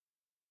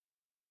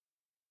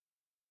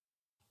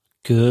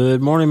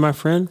Good morning, my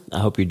friend. I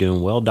hope you're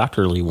doing well.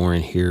 Dr. Lee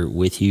Warren here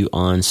with you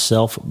on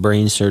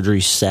Self-Brain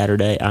Surgery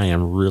Saturday. I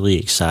am really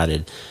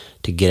excited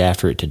to get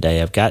after it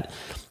today. I've got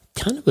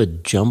kind of a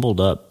jumbled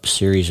up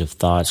series of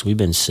thoughts. We've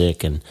been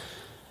sick and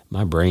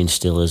my brain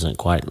still isn't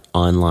quite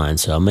online,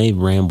 so I may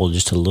ramble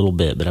just a little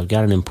bit, but I've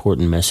got an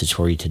important message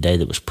for you today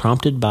that was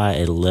prompted by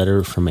a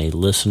letter from a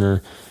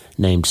listener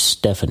named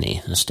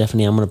Stephanie. Now,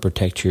 Stephanie, I'm going to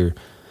protect your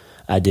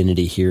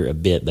identity here a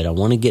bit, but I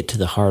want to get to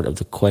the heart of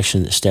the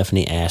question that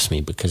Stephanie asked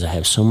me because I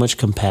have so much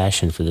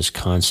compassion for this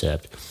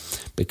concept,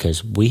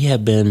 because we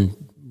have been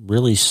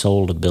really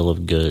sold a bill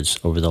of goods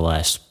over the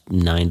last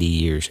 90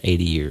 years,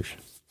 80 years.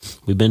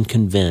 We've been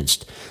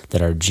convinced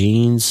that our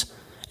genes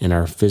and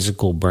our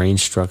physical brain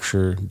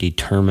structure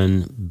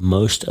determine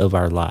most of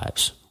our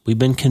lives. We've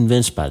been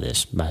convinced by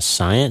this, by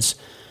science,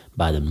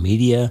 by the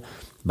media,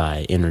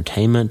 by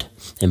entertainment,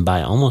 and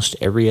by almost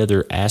every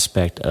other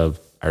aspect of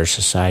our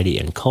society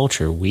and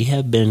culture. We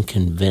have been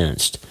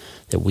convinced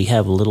that we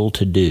have little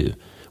to do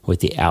with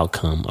the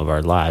outcome of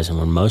our lives, and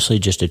we're mostly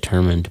just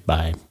determined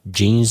by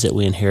genes that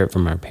we inherit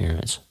from our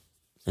parents.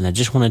 And I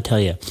just want to tell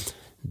you,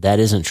 that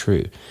isn't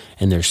true.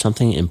 And there's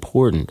something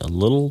important, a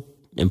little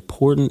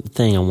important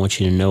thing I want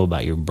you to know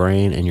about your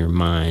brain and your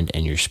mind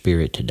and your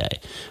spirit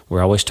today.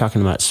 We're always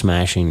talking about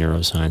smashing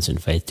neuroscience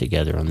and faith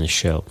together on this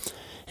show.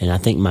 And I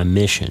think my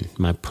mission,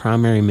 my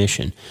primary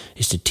mission,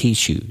 is to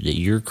teach you that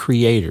your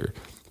Creator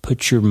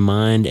put your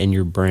mind and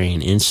your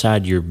brain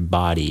inside your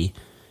body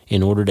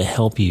in order to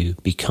help you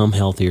become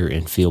healthier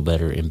and feel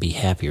better and be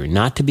happier.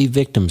 Not to be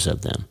victims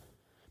of them,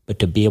 but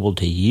to be able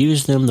to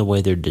use them the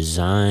way they're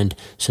designed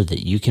so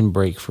that you can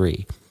break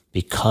free.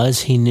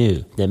 Because He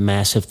knew that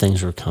massive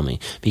things were coming.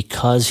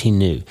 Because He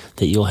knew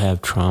that you'll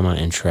have trauma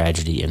and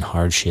tragedy and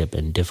hardship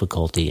and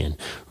difficulty and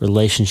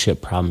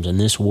relationship problems. In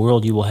this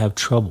world, you will have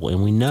trouble.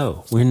 And we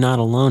know we're not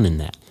alone in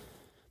that.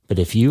 But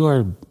if you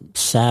are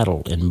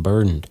saddled and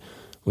burdened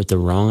with the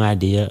wrong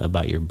idea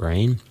about your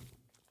brain,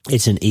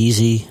 it's an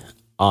easy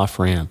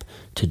off-ramp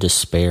to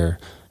despair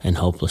and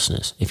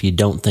hopelessness. If you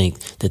don't think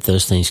that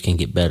those things can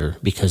get better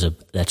because of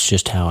that's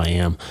just how I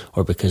am,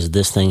 or because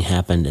this thing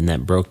happened and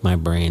that broke my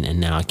brain and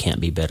now I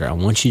can't be better. I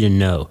want you to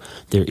know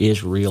there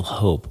is real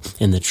hope.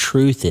 And the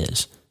truth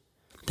is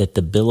that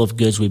the bill of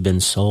goods we've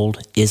been sold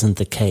isn't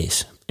the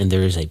case. And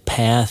there is a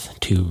path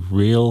to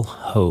real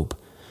hope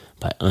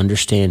by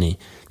understanding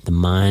the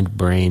mind,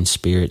 brain,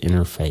 spirit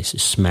interface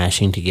is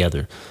smashing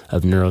together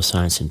of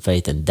neuroscience and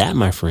faith. And that,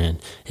 my friend,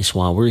 is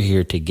why we're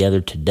here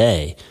together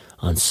today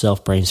on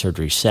Self-Brain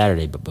Surgery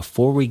Saturday. But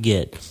before we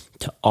get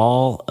to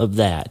all of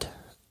that,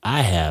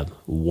 I have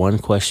one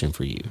question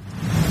for you.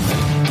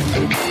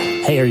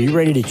 Hey, are you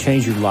ready to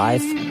change your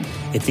life?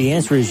 If the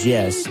answer is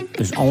yes,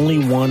 there's only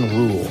one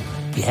rule.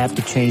 You have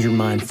to change your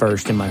mind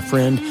first. And my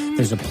friend,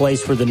 there's a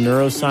place where the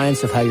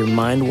neuroscience of how your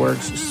mind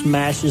works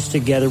smashes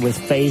together with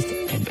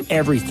faith, and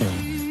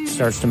everything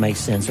starts to make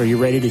sense. Are you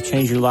ready to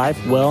change your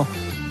life? Well,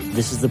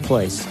 this is the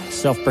place,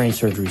 Self-Brain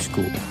Surgery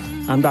School.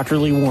 I'm Dr.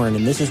 Lee Warren,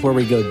 and this is where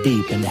we go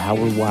deep into how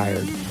we're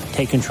wired,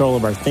 take control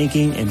of our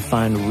thinking, and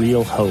find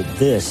real hope.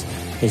 This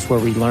is where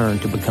we learn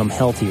to become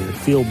healthier,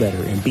 feel better,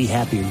 and be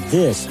happier.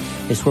 This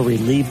is where we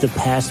leave the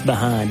past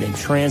behind and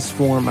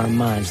transform our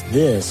minds.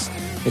 This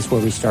is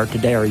where we start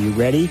today. Are you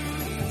ready?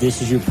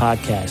 This is your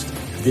podcast.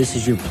 This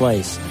is your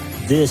place.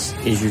 This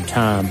is your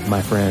time,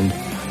 my friend.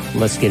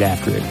 Let's get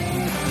after it.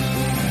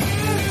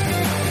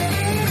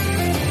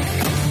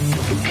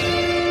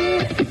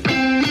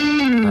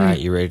 All right,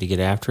 you ready to get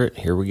after it?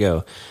 Here we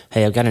go.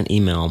 Hey, I've got an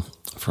email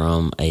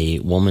from a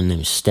woman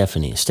named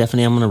Stephanie.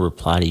 Stephanie, I'm going to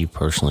reply to you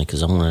personally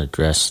because I want to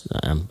address,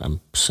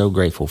 I'm so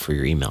grateful for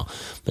your email.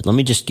 But let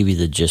me just give you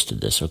the gist of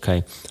this,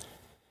 okay?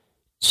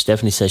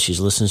 Stephanie says she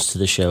listens to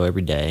the show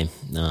every day,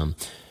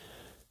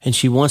 and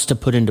she wants to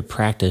put into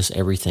practice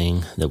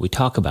everything that we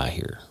talk about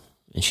here.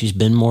 And she's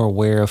been more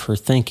aware of her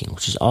thinking,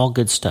 which is all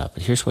good stuff.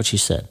 But here's what she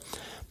said.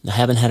 I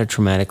haven't had a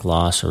traumatic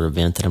loss or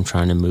event that I'm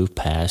trying to move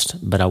past,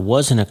 but I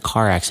was in a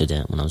car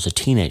accident when I was a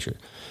teenager,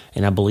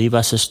 and I believe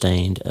I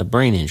sustained a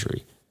brain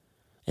injury.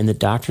 And the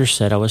doctor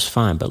said I was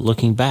fine, but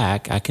looking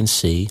back, I can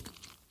see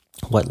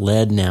what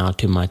led now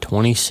to my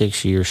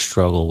 26-year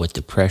struggle with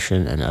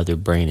depression and other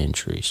brain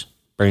injuries,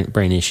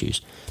 brain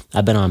issues.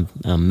 I've been on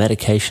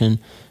medication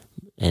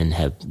and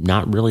have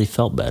not really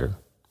felt better.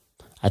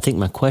 I think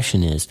my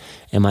question is,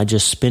 am I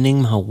just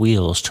spinning my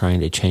wheels trying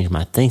to change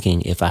my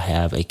thinking if I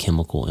have a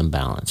chemical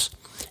imbalance?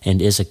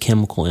 And is a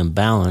chemical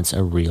imbalance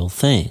a real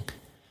thing?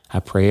 I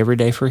pray every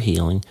day for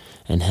healing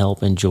and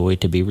help and joy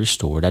to be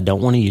restored. I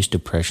don't want to use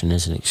depression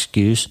as an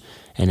excuse,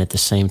 and at the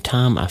same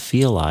time, I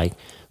feel like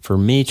for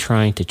me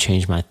trying to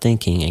change my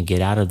thinking and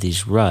get out of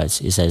these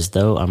ruts is as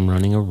though I'm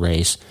running a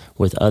race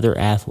with other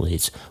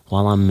athletes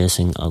while I'm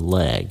missing a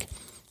leg.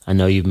 I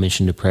know you've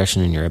mentioned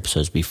depression in your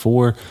episodes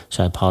before,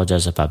 so I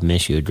apologize if I've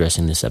missed you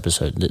addressing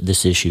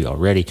this issue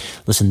already.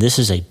 Listen, this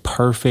is a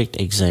perfect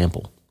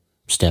example,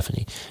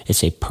 Stephanie.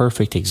 It's a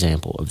perfect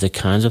example of the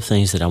kinds of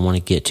things that I want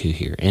to get to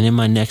here. And in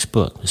my next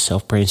book, the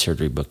Self-Brain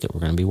Surgery book that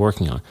we're going to be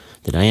working on,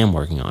 that I am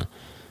working on,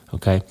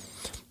 okay?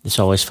 It's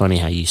always funny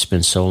how you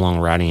spend so long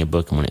writing a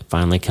book, and when it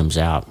finally comes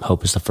out,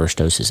 Hope is the First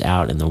Dose is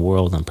out in the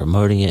world. I'm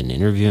promoting it and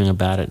interviewing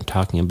about it and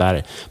talking about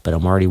it, but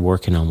I'm already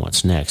working on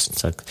what's next.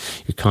 It's like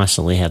you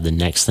constantly have the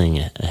next thing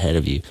ahead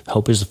of you.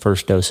 Hope is the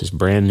First Dose is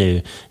brand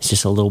new. It's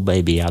just a little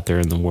baby out there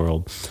in the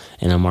world,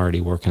 and I'm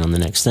already working on the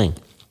next thing.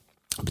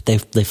 But they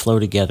flow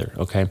together,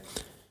 okay?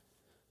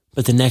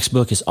 But the next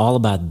book is all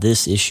about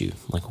this issue,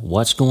 like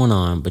what's going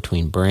on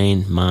between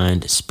brain,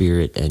 mind,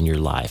 spirit, and your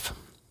life,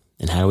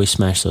 and how do we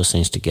smash those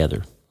things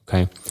together?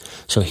 Okay,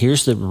 so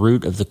here's the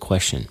root of the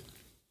question.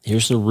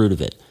 Here's the root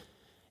of it.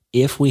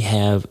 If we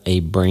have a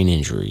brain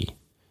injury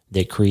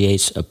that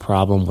creates a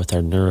problem with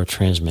our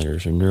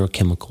neurotransmitters or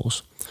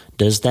neurochemicals,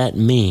 does that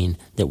mean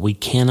that we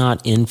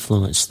cannot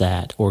influence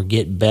that or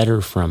get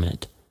better from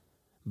it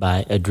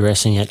by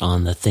addressing it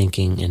on the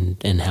thinking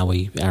and how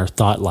our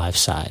thought life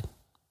side?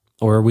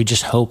 Or are we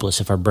just hopeless?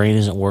 If our brain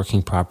isn't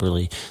working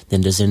properly,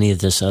 then does any of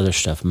this other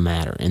stuff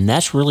matter? And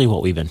that's really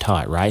what we've been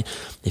taught, right?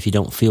 If you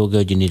don't feel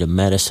good, you need a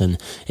medicine.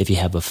 If you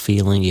have a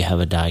feeling, you have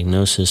a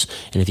diagnosis.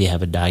 And if you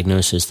have a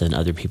diagnosis, then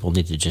other people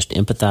need to just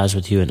empathize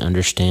with you and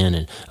understand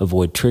and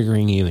avoid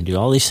triggering you and do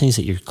all these things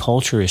that your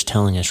culture is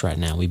telling us right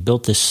now. We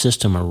built this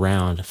system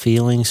around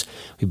feelings.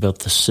 We built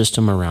the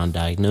system around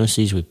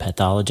diagnoses. We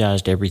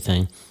pathologized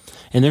everything.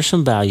 And there's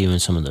some value in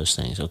some of those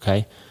things,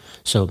 okay?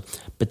 So,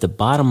 but the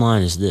bottom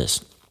line is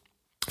this.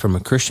 From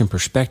a Christian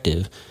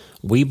perspective,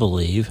 we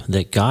believe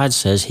that God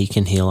says he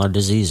can heal our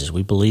diseases.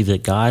 We believe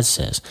that God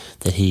says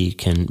that he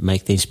can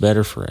make things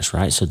better for us,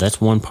 right? So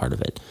that's one part of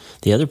it.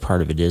 The other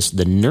part of it is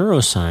the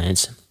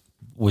neuroscience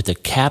with a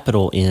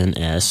capital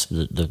NS,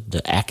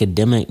 the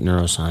academic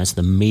neuroscience,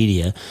 the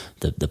media,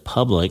 the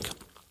public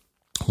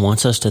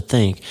wants us to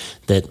think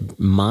that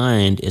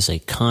mind is a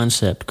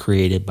concept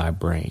created by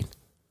brain.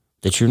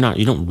 That you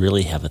don't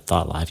really have a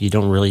thought life. You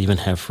don't really even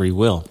have free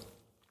will.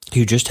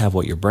 You just have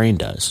what your brain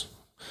does.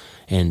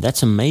 And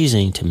that's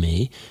amazing to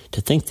me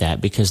to think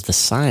that, because the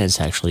science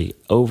actually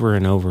over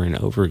and over and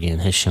over again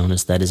has shown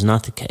us that is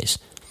not the case.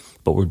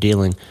 But we're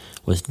dealing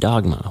with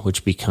dogma,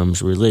 which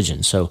becomes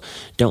religion. So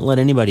don't let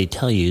anybody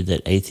tell you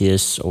that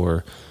atheists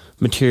or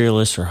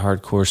materialists or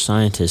hardcore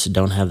scientists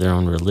don't have their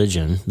own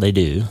religion. They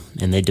do,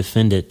 and they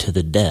defend it to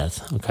the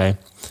death, okay?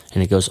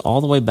 And it goes all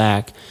the way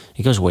back.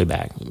 It goes way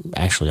back,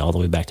 actually all the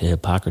way back to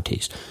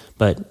Hippocrates.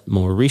 But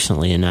more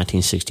recently, in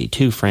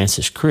 1962,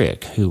 Francis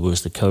Crick, who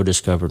was the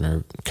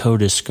co-discoverer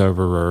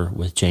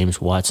with James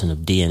Watson of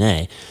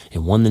DNA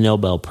and won the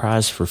Nobel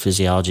Prize for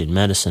Physiology and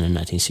Medicine in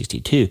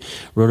 1962,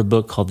 wrote a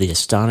book called The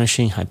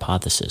Astonishing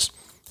Hypothesis.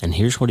 And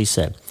here's what he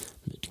said.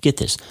 Get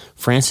this.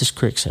 Francis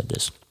Crick said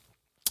this.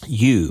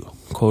 You,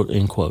 quote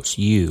in quotes,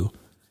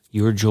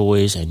 your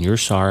joys and your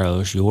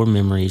sorrows, your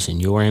memories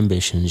and your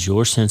ambitions,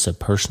 your sense of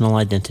personal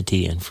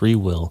identity and free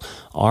will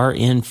are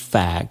in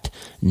fact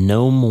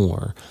no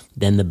more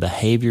than the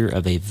behavior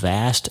of a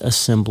vast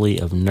assembly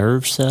of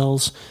nerve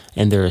cells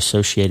and their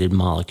associated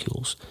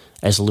molecules.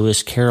 As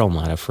Lewis Carroll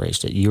might have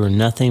phrased it, you are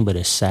nothing but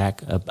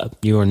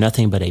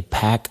a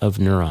pack of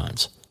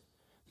neurons.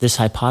 This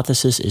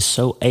hypothesis is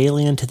so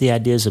alien to the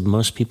ideas of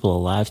most people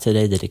alive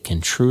today that it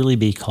can truly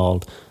be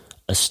called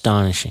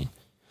astonishing.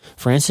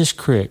 Francis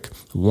Crick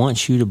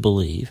wants you to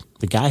believe,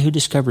 the guy who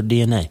discovered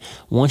DNA,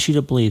 wants you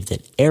to believe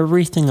that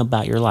everything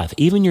about your life,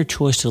 even your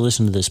choice to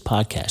listen to this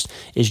podcast,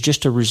 is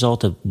just a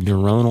result of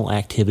neuronal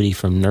activity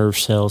from nerve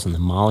cells and the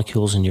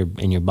molecules in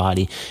your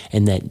body,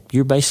 and that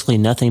you're basically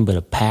nothing but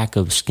a pack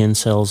of skin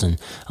cells and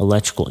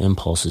electrical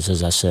impulses.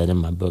 As I said in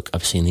my book,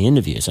 I've Seen the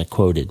Interviews, I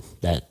quoted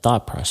that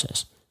thought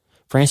process.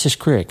 Francis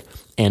Crick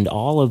and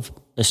all of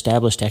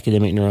established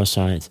academic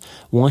neuroscience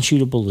wants you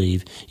to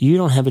believe you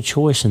don't have a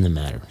choice in the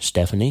matter,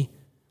 Stephanie,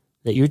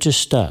 that you're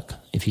just stuck.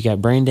 If you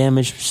got brain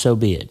damage, so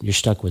be it. You're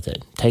stuck with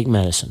it. Take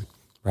medicine,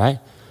 right?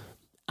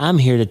 I'm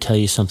here to tell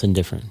you something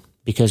different,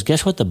 because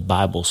guess what the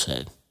Bible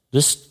said?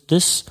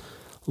 This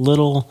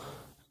little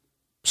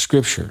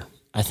scripture,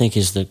 I think,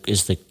 is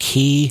the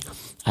key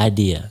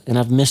idea, and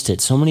I've missed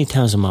it so many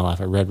times in my life.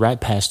 I read right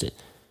past it.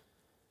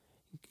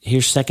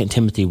 Here's 2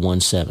 Timothy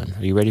 1:7.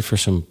 Are you ready for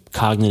some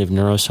cognitive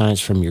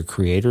neuroscience from your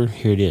Creator?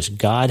 Here it is.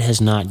 God has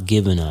not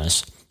given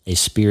us a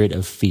spirit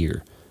of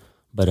fear,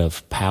 but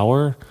of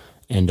power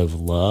and of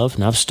love.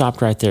 And I've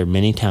stopped right there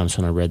many times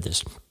when I read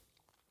this.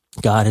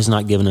 God has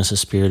not given us a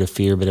spirit of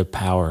fear, but of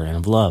power and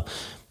of love.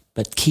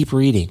 But keep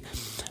reading.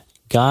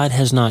 God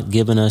has not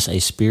given us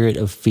a spirit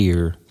of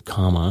fear,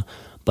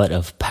 but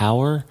of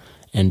power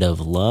and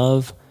of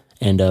love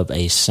and of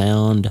a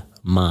sound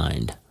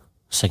mind.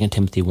 2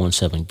 Timothy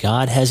 1:7.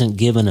 God hasn't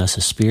given us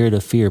a spirit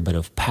of fear, but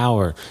of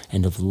power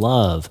and of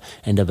love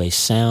and of a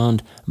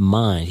sound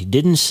mind. He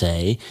didn't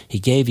say he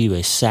gave you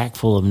a sack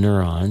full of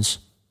neurons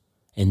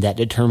and that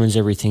determines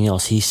everything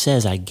else. He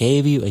says, I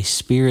gave you a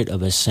spirit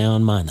of a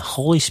sound mind. The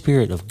Holy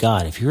Spirit of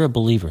God, if you're a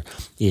believer,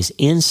 is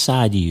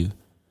inside you,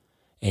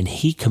 and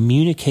he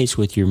communicates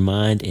with your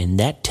mind, and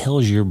that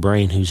tells your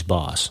brain who's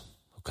boss,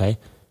 okay?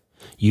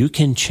 You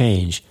can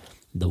change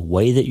the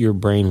way that your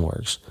brain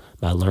works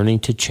by learning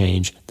to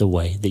change the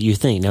way that you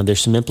think. Now, there's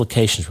some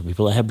implications for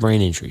people that have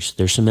brain injuries.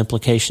 There's some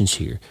implications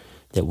here.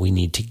 that we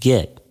need to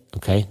get.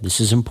 Okay, this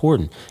is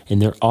important.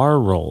 And there are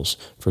roles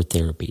for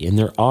therapy, and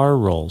there are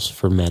roles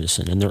for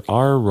medicine, and there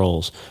are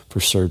roles for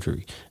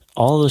surgery.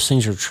 All those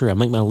things are true. I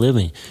make my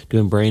living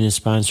doing brain and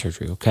spine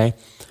surgery, okay?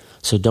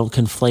 So don't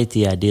conflate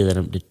the idea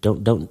that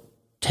don't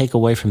take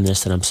away from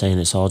this that I'm saying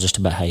it's all just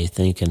about how you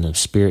think and the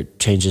spirit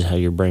changes how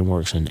your brain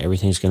works and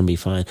everything's going to be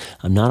fine.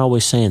 I'm not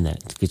always saying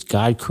that because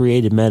God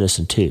created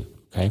medicine too,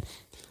 okay?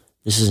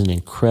 This is an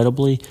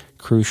incredibly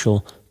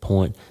crucial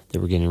point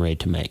that we're getting ready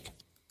to make.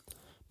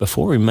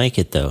 Before we make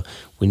it, though,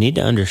 we need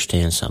to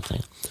understand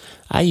something.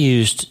 I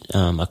used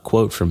a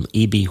quote from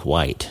E.B.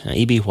 White. Now,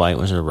 E.B. White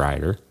was a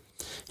writer.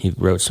 He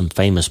wrote some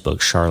famous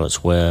books,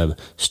 Charlotte's Web,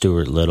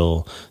 Stuart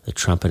Little, The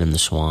Trumpet of the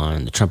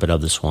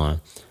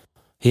Swan.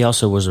 He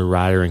also was a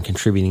writer and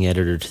contributing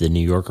editor to the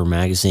New Yorker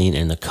magazine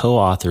and the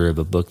co-author of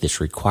a book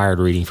that's required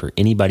reading for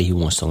anybody who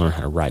wants to learn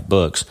how to write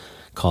books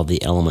called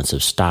The Elements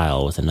of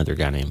Style with another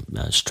guy named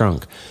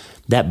Strunk.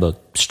 That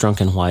book, Strunk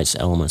and White's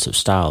Elements of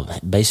Style,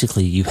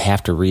 basically you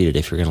have to read it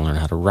if you're going to learn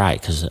how to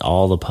write because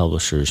all the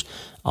publishers,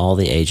 all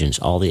the agents,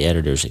 all the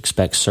editors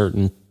expect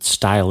certain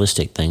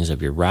stylistic things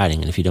of your writing.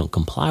 And if you don't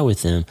comply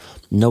with them,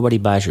 nobody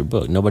buys your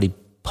book. Nobody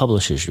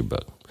publishes your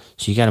book.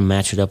 So you got to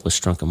match it up with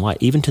Strunk and White,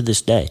 even to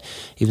this day,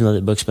 even though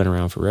that book's been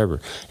around forever.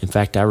 In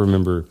fact, I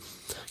remember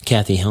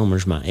Kathy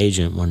Helmers, my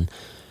agent, when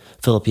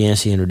Philip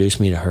Yancey introduced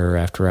me to her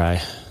after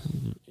I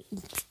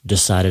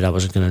decided I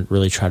was going to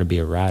really try to be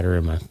a writer,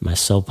 and my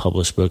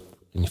self-published book,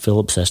 in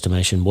Philip's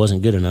estimation,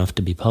 wasn't good enough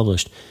to be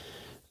published.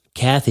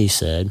 Kathy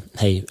said,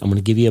 hey, I'm going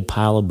to give you a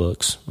pile of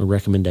books or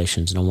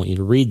recommendations, and I want you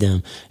to read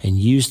them and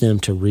use them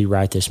to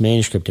rewrite this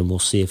manuscript, and we'll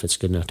see if it's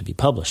good enough to be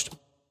published.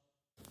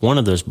 One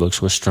of those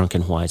books was Strunk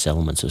and White's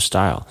Elements of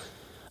Style.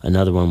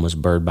 Another one was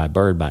Bird by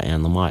Bird by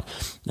Anne Lamott.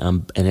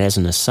 And as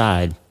an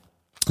aside,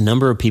 a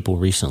number of people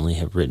recently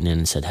have written in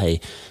and said, hey,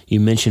 you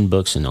mention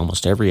books in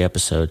almost every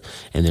episode,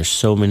 and there's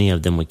so many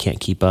of them we can't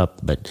keep up,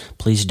 but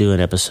please do an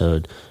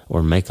episode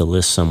or make a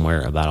list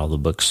somewhere about all the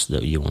books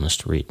that you want us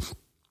to read.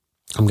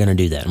 I'm going to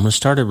do that. I'm going to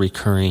start a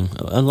recurring,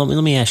 let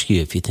me ask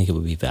you if you think it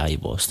would be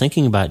valuable. I was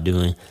thinking about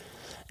doing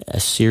a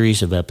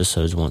series of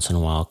episodes once in a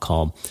while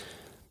called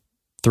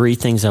 3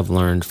 Things I've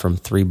Learned from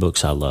 3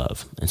 Books I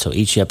Love. And so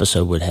each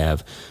episode would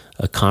have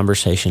a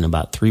conversation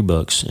about 3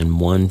 books and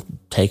one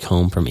take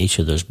home from each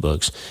of those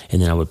books.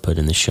 And then I would put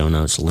in the show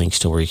notes links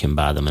to where you can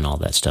buy them and all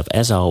that stuff,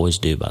 as I always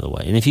do, by the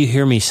way. And if you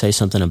hear me say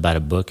something about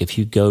a book, if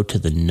you go to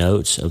the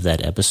notes of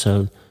that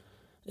episode,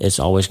 it's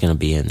always going to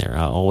be in there.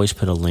 I always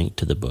put a link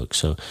to the book.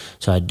 So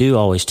I do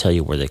always tell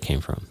you where they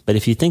came from. But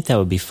if you think that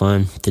would be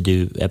fun to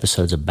do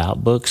episodes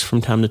about books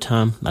from time to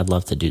time, I'd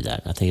love to do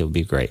that. I think it would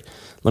be great.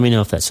 Let me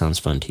know if that sounds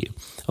fun to you.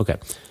 Okay.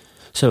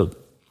 So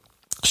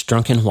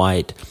Strunk and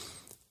White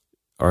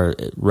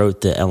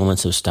wrote the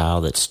Elements of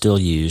Style that's still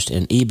used,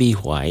 and E.B.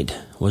 White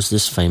was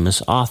this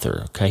famous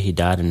author. Okay, he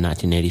died in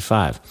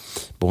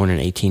 1985, born in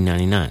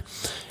 1899,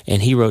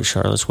 and he wrote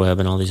Charlotte's Web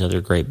and all these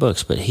other great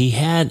books. But he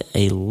had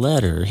a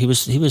letter. He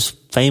was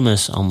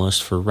famous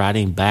almost for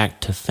writing back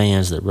to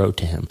fans that wrote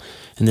to him,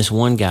 and this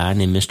one guy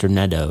named Mr.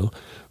 Nadeau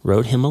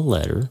wrote him a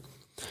letter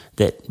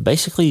that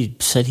basically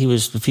said he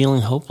was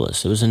feeling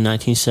hopeless. It was in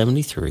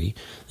 1973.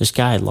 This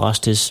guy had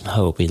lost his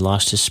hope. He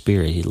lost his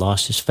spirit. He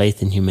lost his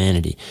faith in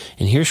humanity.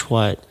 And here's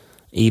what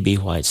E.B.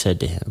 White said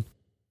to him.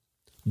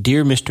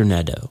 Dear Mr.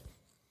 Nadeau,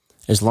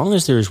 as long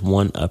as there is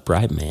one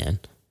upright man,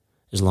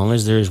 as long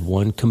as there is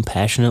one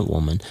compassionate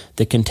woman,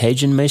 the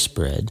contagion may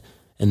spread,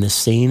 and the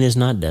scene is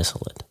not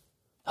desolate.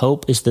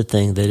 Hope is the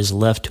thing that is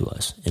left to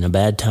us in a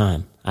bad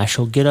time. I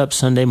shall get up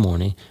Sunday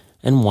morning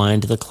and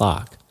wind the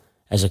clock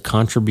as a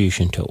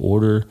contribution to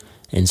order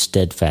and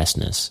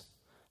steadfastness.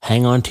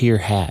 Hang on to your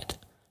hat,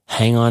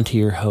 hang on to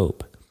your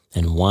hope,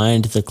 and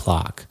wind the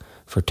clock,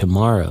 for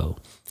tomorrow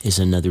is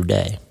another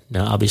day.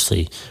 Now,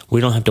 obviously,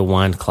 we don't have to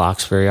wind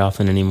clocks very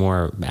often anymore.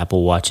 Our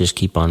Apple Watches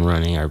keep on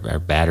running. Our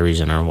batteries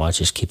in our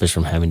watches keep us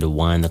from having to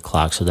wind the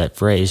clock, so that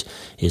phrase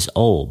is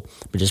old.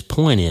 But his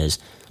point is,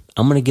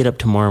 I'm going to get up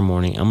tomorrow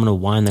morning, I'm going to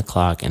wind the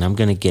clock, and I'm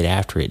going to get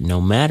after it no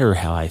matter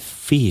how I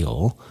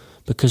feel,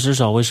 because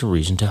there's always a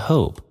reason to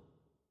hope.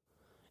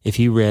 If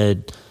you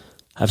read,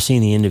 I've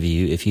seen the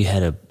interview, if you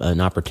had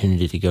an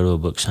opportunity to go to a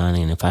book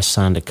signing, and if I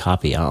signed a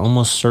copy, I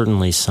almost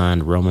certainly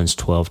signed Romans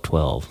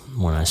 12:12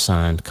 when I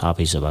signed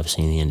copies of I've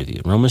Seen the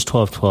Interview. Romans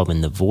 12:12 in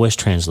the Voice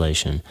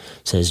translation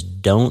says,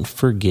 don't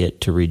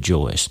forget to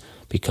rejoice,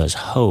 because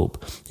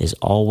hope is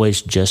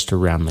always just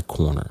around the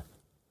corner.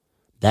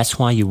 That's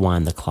why you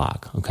wind the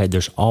clock, okay?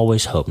 There's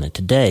always hope. Now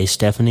today,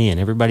 Stephanie and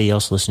everybody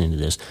else listening to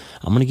this,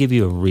 I'm going to give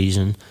you a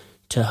reason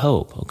to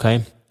hope,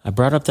 okay? I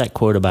brought up that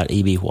quote about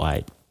E.B.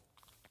 White,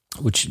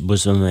 which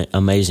was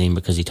amazing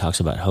because he talks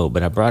about hope.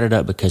 But I brought it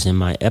up because in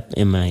my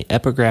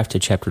epigraph to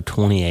chapter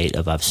 28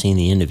 of I've Seen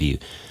the Interview,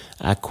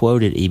 I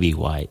quoted E.B.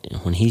 White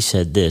when he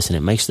said this, and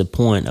it makes the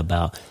point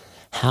about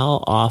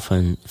how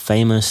often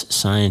famous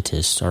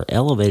scientists are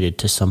elevated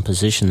to some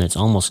position that's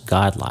almost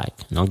godlike.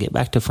 And I'll get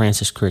back to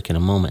Francis Crick in a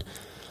moment.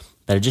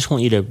 that I just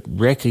want you to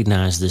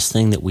recognize this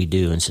thing that we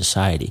do in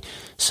society.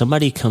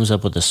 Somebody comes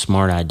up with a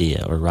smart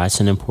idea or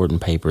writes an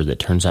important paper that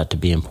turns out to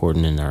be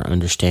important in our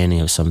understanding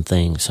of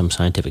something, some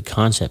scientific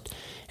concept,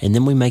 and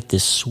then we make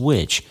this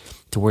switch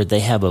to where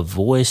they have a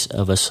voice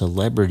of a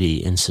celebrity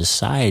in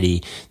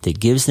society that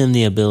gives them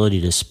the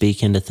ability to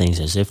speak into things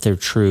as if they're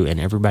true, and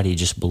everybody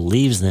just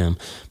believes them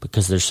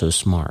because they're so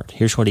smart.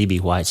 Here's what E.B.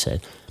 White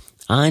said.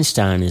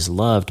 Einstein is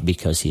loved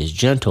because he is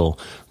gentle,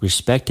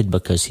 respected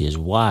because he is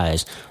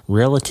wise.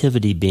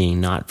 Relativity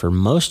being not for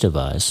most of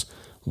us,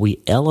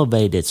 we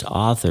elevate its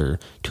author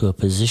to a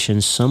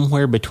position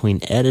somewhere between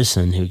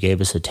Edison, who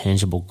gave us a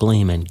tangible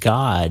gleam, and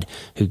God,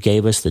 who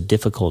gave us the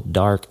difficult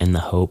dark and the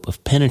hope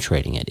of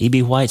penetrating it.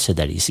 E.B. White said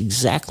that. He's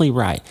exactly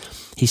right.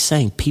 He's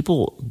saying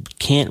people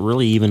can't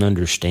really even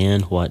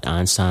understand what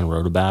Einstein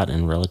wrote about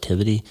in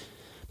relativity,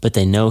 but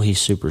they know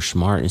he's super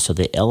smart, and so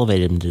they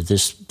elevate him to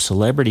this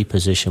celebrity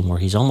position where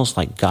he's almost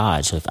like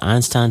God. So if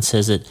Einstein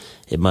says it,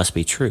 it must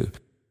be true.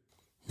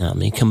 Now, let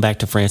me come back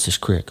to Francis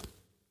Crick.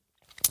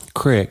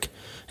 Crick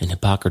and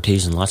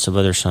Hippocrates and lots of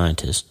other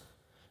scientists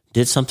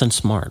did something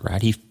smart,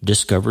 right? He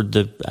discovered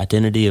the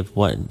identity of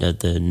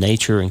the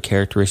nature and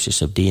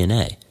characteristics of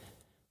DNA.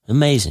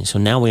 Amazing. So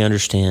now we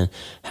understand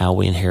how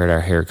we inherit our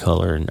hair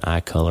color and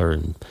eye color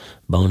and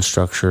bone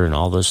structure and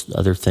all those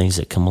other things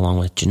that come along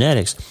with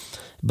genetics.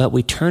 But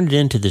we turned it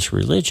into this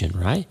religion,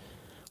 right?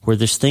 Where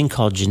this thing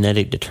called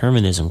genetic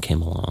determinism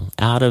came along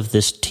out of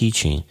this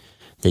teaching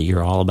that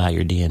you're all about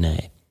your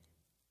DNA.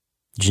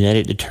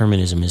 Genetic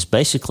determinism is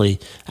basically,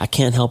 I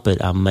can't help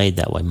it. I'm made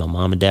that way. My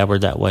mom and dad were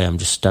that way. I'm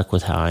just stuck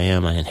with how I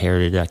am. I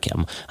inherited it.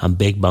 I'm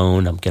big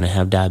boned. I'm going to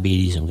have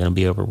diabetes. I'm going to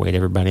be overweight.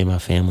 Everybody in my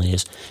family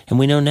is. And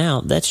we know now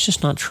that's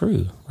just not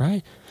true,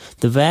 right?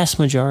 The vast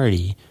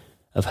majority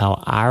of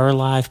how our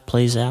life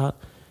plays out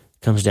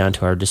comes down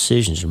to our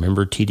decisions.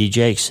 Remember, T.D.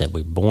 Jakes said,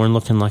 we're born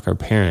looking like our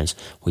parents.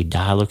 We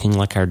die looking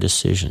like our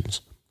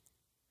decisions.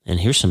 And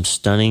here's some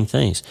stunning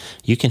things.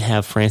 You can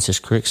have Francis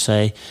Crick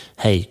say,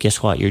 hey,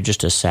 guess what? You're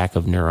just a sack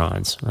of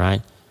neurons,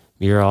 right?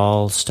 You're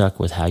all stuck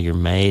with how you're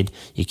made.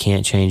 You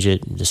can't change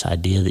it. This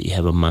idea that you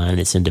have a mind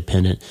that's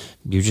independent,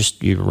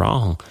 you're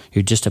wrong.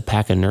 You're just a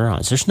pack of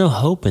neurons. There's no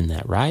hope in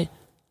that, right?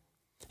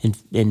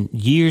 And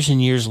years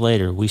and years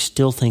later, we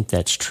still think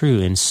that's true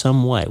in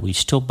some way. We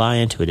still buy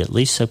into it, at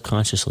least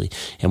subconsciously.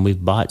 And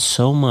we've bought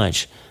so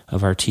much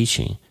of our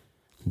teaching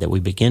that we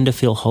begin to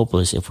feel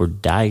hopeless if we're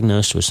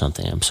diagnosed with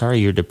something. I'm sorry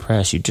you're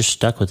depressed. You're just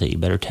stuck with it. You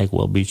better take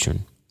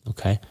Wellbutrin,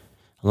 okay?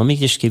 Let me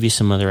just give you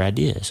some other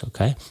ideas,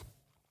 okay?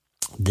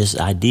 This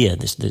idea,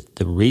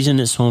 the reason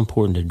it's so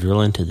important to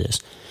drill into this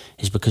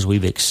is because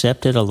we've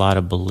accepted a lot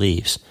of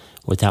beliefs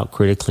without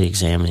critically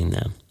examining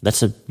them.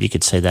 You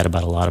could say that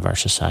about a lot of our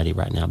society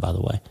right now, by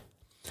the way.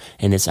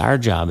 And it's our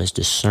job as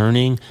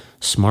discerning,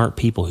 smart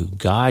people who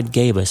God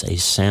gave us a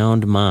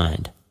sound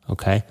mind,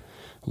 okay?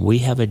 We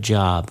have a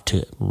job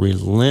to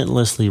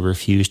relentlessly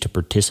refuse to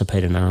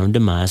participate in our own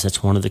demise.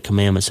 That's one of the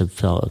commandments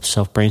of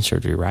self-brain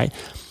surgery, right?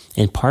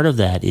 And part of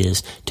that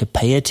is to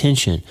pay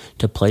attention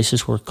to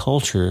places where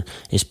culture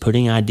is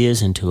putting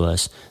ideas into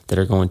us that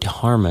are going to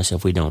harm us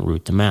if we don't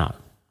root them out.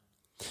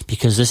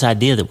 Because this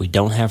idea that we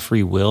don't have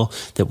free will,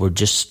 that we're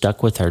just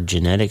stuck with our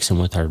genetics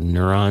and with our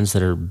neurons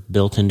that are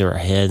built into our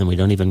head, and we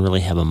don't even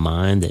really have a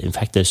mind, that in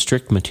fact the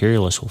strict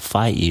materialists will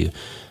fight you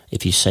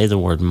if you say the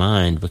word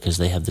mind, because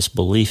they have this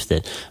belief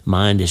that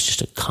mind is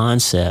just a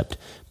concept,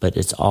 but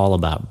it's all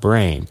about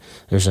brain.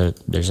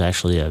 There's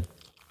actually a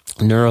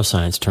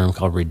neuroscience term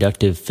called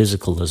reductive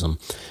physicalism,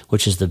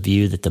 which is the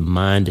view that the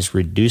mind is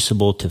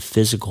reducible to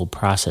physical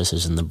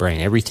processes in the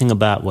brain. Everything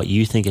about what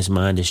you think is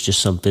mind is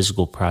just some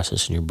physical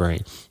process in your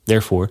brain.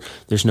 Therefore,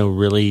 there's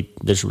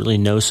really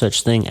no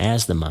such thing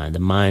as the mind. The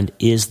mind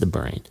is the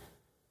brain.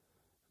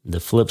 The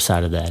flip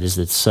side of that is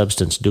that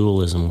substance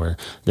dualism, where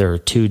there are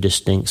two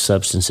distinct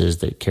substances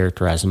that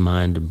characterize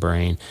mind and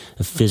brain,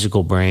 a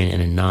physical brain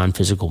and a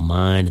non-physical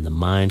mind, and the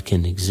mind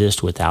can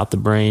exist without the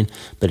brain,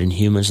 but in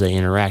humans they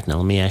interact. Now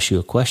let me ask you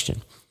a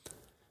question.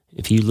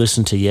 If you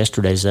listened to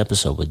yesterday's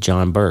episode with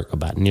John Burke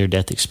about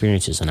near-death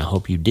experiences, and I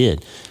hope you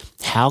did,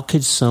 how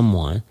could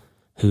someone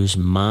whose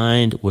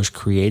mind was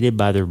created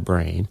by their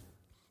brain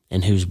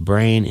and whose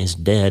brain is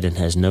dead and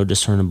has no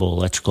discernible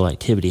electrical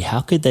activity,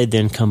 how could they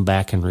then come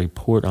back and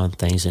report on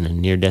things in a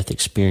near-death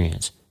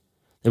experience?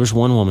 There was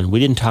one woman, we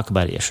didn't talk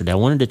about it yesterday. I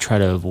wanted to try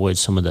to avoid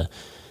some of the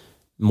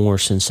more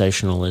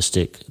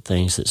sensationalistic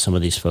things that some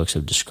of these folks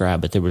have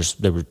described, but there was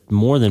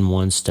more than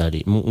one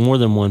study, more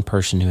than one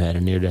person who had a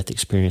near-death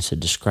experience that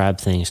described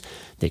things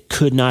that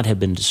could not have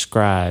been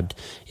described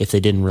if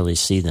they didn't really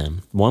see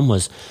them. One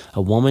was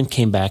a woman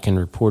came back and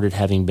reported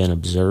having been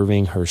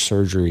observing her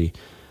surgery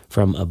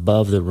from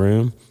above the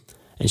room,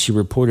 and she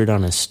reported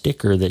on a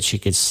sticker that she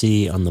could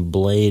see on the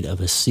blade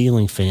of a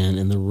ceiling fan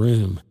in the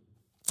room.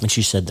 And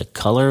she said the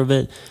color of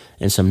it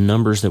and some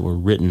numbers that were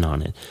written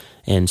on it.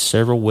 And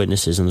several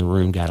witnesses in the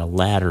room got a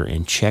ladder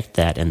and checked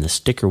that, and the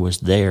sticker was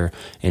there,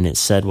 and it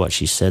said what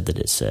she said that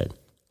it said.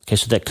 Okay,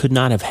 so that could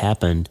not have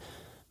happened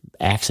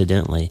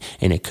accidentally,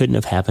 and it couldn't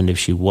have happened if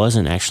she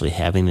wasn't actually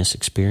having this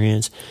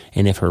experience.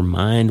 And if her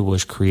mind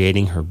was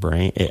creating her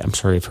brain,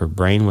 if her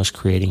brain was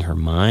creating her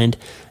mind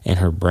and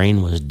her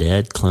brain was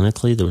dead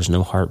clinically, there was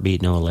no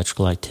heartbeat, no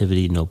electrical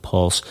activity, no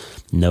pulse,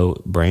 no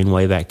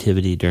brainwave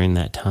activity during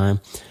that time,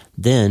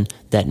 then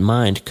that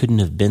mind couldn't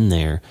have been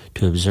there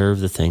to observe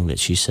the thing that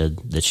she said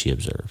that she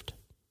observed,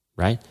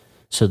 right?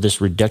 So this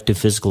reductive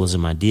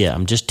physicalism idea,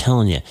 I'm just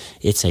telling you,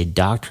 it's a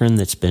doctrine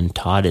that's been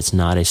taught. It's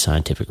not a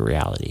scientific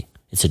reality.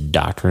 It's a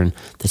doctrine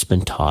that's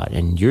been taught.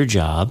 And your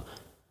job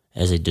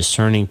as a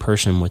discerning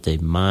person with a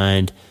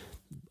mind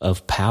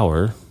of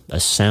power,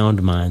 a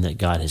sound mind that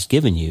God has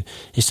given you,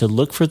 is to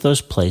look for those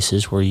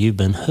places where you've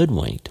been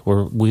hoodwinked,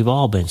 where we've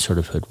all been sort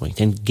of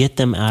hoodwinked, and get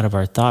them out of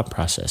our thought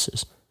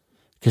processes,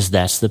 because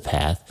that's the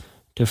path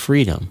to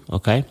freedom,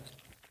 okay?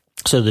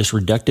 So this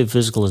reductive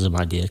physicalism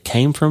idea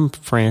came from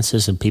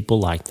Francis and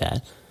people like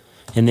that.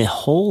 And the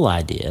whole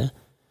idea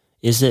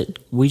is that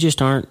we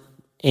just aren't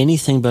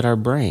anything but our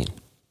brain.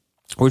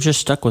 We're just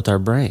stuck with our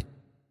brain.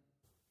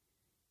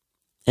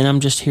 And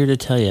I'm just here to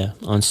tell you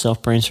on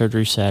Self-Brain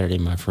Surgery Saturday,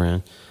 my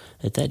friend,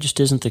 that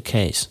just isn't the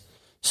case.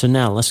 So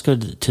now let's go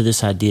to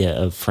this idea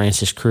of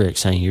Francis Crick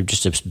saying you're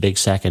just a big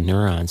sack of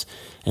neurons.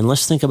 And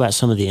let's think about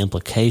some of the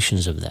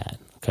implications of that.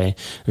 Okay,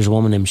 there's a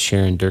woman named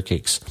Sharon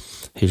Durkix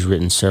who's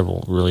written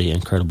several really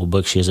incredible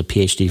books. She has a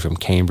PhD from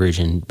Cambridge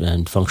in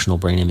functional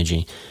brain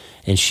imaging,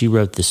 and she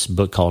wrote this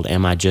book called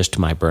Am I Just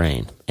My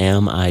Brain?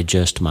 Am I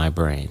Just My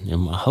Brain?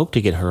 And I hope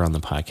to get her on the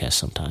podcast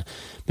sometime.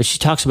 But she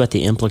talks about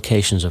the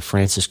implications of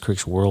Francis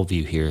Crick's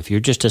worldview here. If you're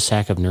just a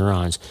sack of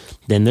neurons,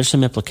 then there's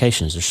some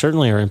implications. There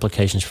certainly are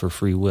implications for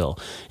free will.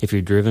 If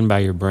you're driven by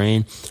your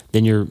brain,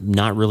 then you're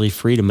not really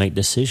free to make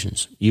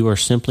decisions. You are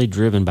simply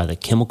driven by the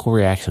chemical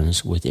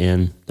reactions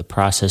within the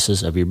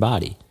processes of your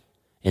body.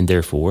 And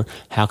therefore,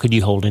 how could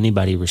you hold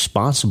anybody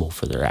responsible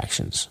for their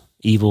actions,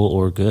 evil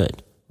or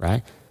good,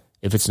 right?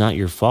 If it's not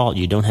your fault,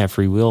 you don't have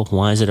free will,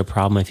 why is it a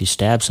problem if you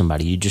stab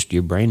somebody?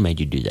 Your brain made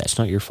you do that. It's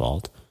not your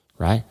fault,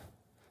 right?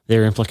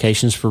 There are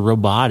implications for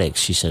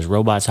robotics. She says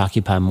robots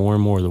occupy more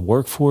and more of the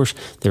workforce.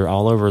 They're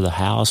all over the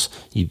house.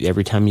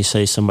 Every time you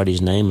say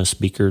somebody's name, a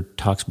speaker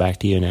talks back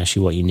to you and asks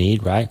you what you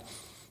need, right?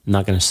 I'm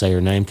not going to say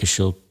her name because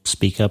she'll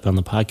speak up on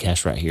the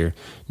podcast right here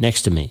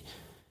next to me.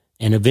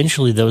 And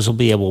eventually those will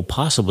be able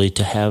possibly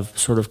to have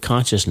sort of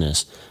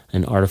consciousness,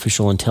 and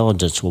artificial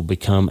intelligence will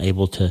become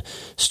able to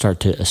start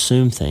to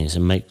assume things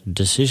and make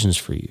decisions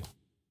for you.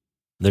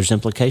 There's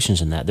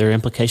implications in that. There are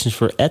implications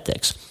for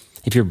ethics.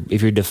 If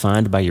you're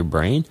defined by your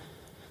brain,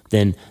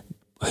 then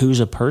who's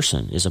a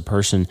person? Is a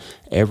person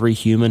every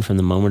human from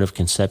the moment of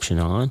conception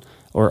on,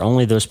 or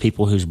only those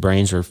people whose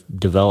brains are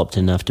developed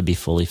enough to be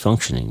fully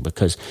functioning?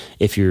 Because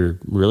if you're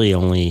really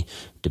only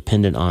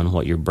dependent on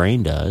what your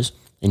brain does,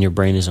 and your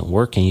brain isn't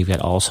working, you've got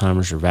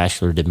Alzheimer's or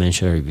vascular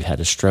dementia, or you've had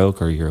a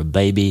stroke, or you're a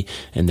baby,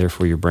 and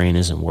therefore your brain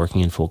isn't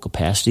working in full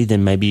capacity,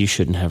 then maybe you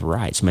shouldn't have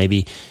rights.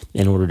 Maybe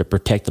in order to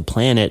protect the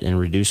planet and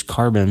reduce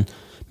carbon,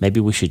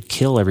 maybe we should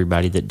kill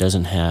everybody that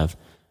doesn't have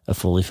a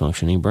fully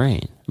functioning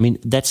brain. I mean,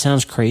 that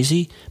sounds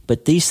crazy,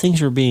 but these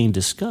things are being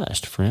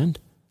discussed, friend.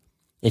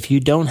 If you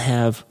don't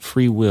have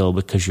free will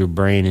because your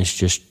brain is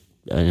just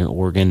an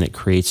organ that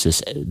creates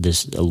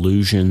this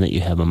illusion that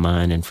you have a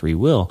mind and free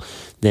will,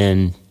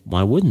 then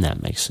why wouldn't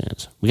that make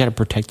sense? We got to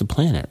protect the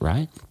planet,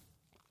 right?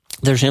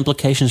 There's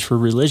implications for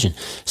religion.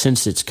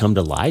 Since it's come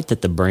to light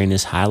that the brain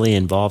is highly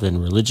involved in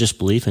religious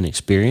belief and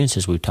experience,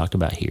 as we've talked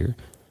about here,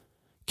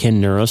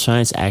 can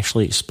neuroscience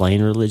actually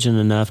explain religion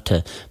enough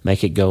to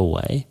make it go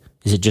away?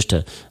 Is it just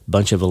a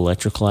bunch of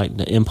electrical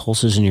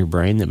impulses in your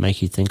brain that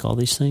make you think all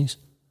these things?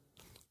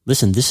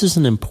 Listen, this is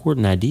an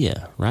important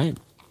idea, right?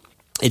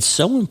 It's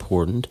so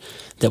important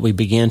that we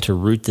begin to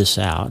root this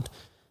out,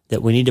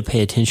 that we need to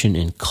pay attention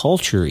in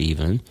culture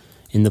even,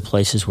 in the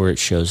places where it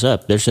shows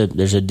up. There's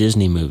a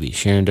Disney movie.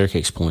 Sharon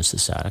Durkix points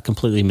this out. I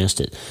completely missed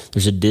it.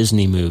 There's a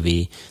Disney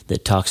movie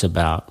that talks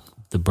about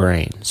the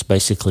brain. It's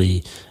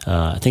basically,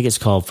 I think it's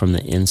called From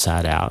the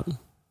Inside Out.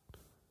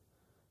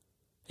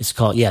 It's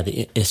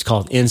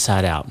called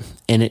Inside Out.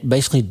 And it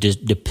basically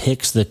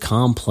depicts the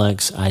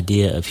complex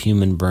idea of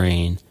human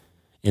brain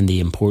and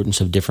the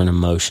importance of different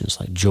emotions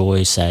like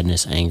joy,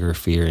 sadness, anger,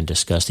 fear, and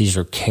disgust. These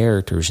are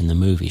characters in the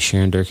movie.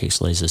 Sharon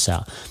Durkix lays this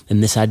out.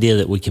 And this idea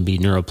that we can be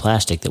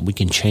neuroplastic, that we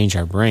can change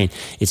our brain,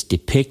 it's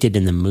depicted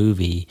in the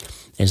movie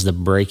as the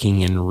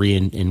breaking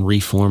and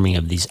reforming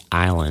of these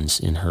islands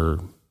in her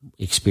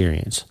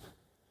experience.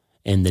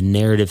 And the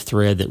narrative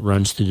thread that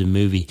runs through the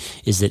movie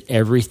is that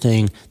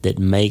everything that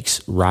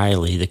makes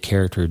Riley, the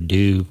character,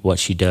 do what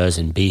she does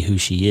and be who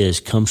she is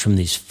comes from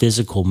these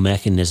physical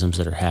mechanisms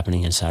that are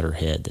happening inside her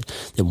head.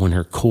 That when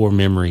her core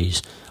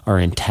memories are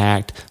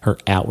intact, her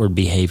outward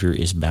behavior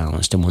is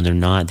balanced. And when they're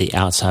not, the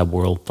outside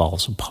world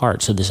falls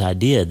apart. So this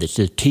idea that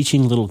they're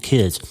teaching little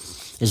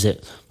kids is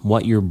that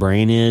what your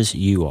brain is,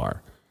 you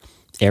are.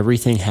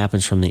 Everything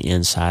happens from the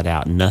inside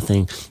out.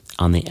 Nothing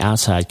on the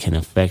outside can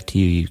affect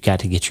you. You've got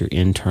to get your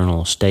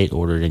internal state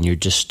ordered, and you're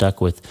just stuck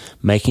with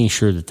making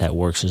sure that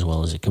works as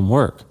well as it can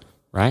work.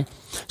 right?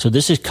 So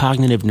this is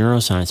cognitive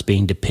neuroscience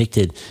being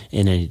depicted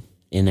in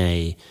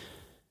a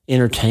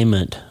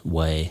entertainment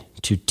way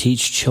to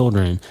teach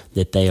children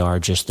that they are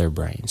just their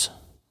brains.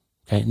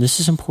 Okay, and this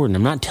is important.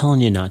 I'm not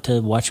telling you not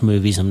to watch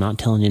movies. I'm not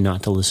telling you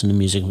not to listen to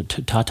music.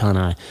 Tata and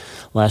I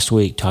last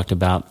week talked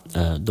about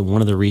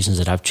one of the reasons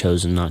that I've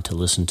chosen not to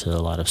listen to a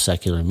lot of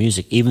secular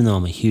music, even though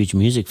I'm a huge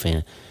music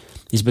fan,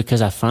 is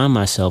because I find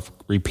myself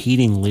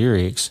repeating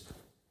lyrics,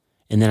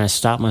 and then I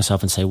stop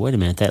myself and say, wait a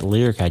minute, that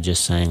lyric I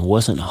just sang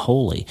wasn't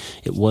holy.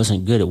 It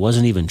wasn't good. It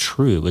wasn't even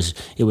true.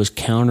 It was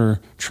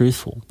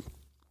counter-truthful.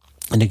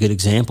 And a good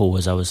example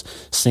was I was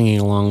singing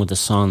along with a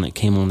song that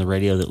came on the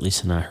radio that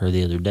Lisa and I heard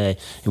the other day,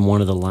 and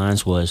one of the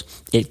lines was,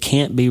 "It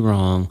can't be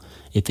wrong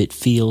if it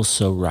feels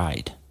so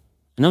right."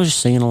 And I was just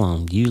singing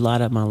along, "You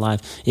light up my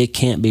life. It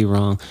can't be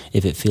wrong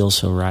if it feels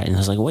so right." And I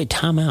was like, wait,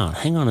 time out.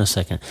 Hang on a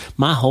second.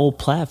 My whole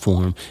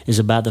platform is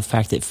about the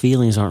fact that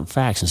feelings aren't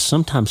facts. And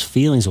sometimes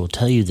feelings will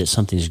tell you that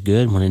something's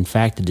good when in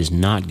fact it is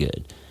not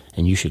good,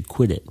 and you should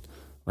quit it,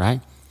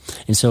 right?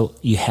 And so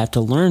you have to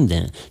learn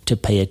then to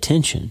pay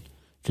attention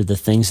to the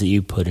things that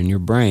you put in your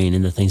brain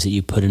and the things that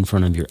you put in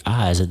front of your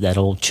eyes. That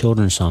old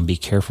children's song, "Be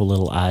careful,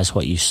 little eyes,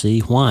 what you see."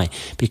 Why?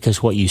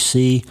 Because what you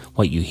see,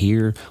 what you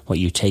hear, what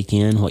you take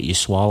in, what you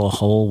swallow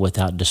whole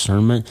without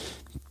discernment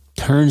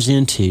turns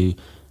into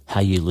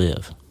how you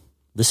live.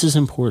 This is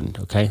important,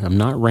 okay? I'm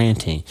not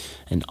ranting.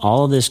 And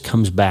all of this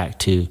comes back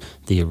to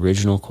the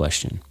original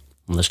question.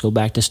 Let's go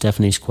back to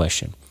Stephanie's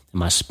question.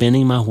 Am I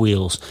spinning my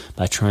wheels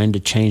by trying to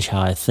change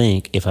how I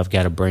think if I've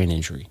got a brain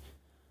injury?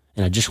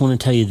 And I just want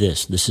to tell you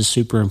this. This is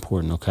super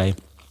important, okay?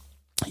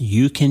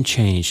 You can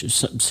change.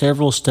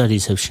 Several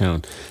studies have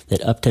shown that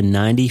up to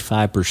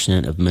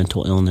 95% of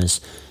mental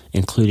illness,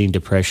 including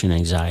depression,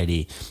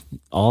 anxiety,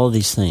 all of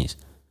these things,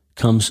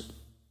 comes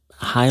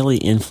highly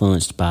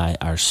influenced by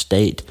our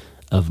state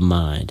of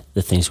mind,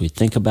 the things we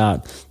think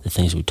about, the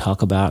things we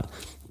talk about,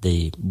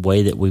 the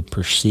way that we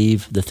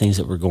perceive the things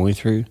that we're going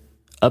through.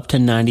 Up to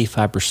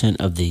 95%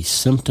 of the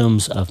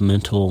symptoms of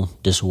mental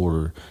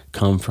disorder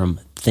come from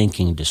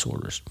thinking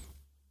disorders.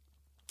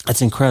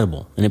 That's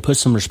incredible. And it puts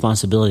some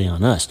responsibility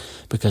on us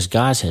because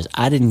God says,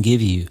 I didn't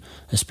give you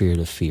a spirit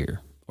of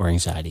fear or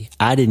anxiety.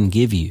 I didn't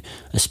give you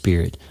a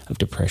spirit of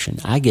depression.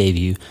 I gave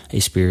you a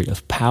spirit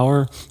of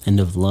power and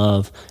of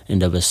love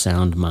and of a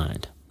sound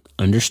mind.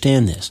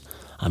 Understand this.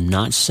 I'm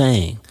not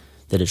saying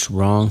that it's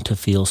wrong to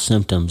feel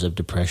symptoms of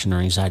depression or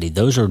anxiety.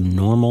 Those are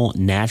normal,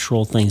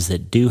 natural things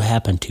that do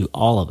happen to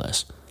all of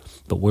us.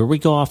 But where we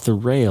go off the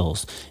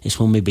rails is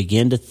when we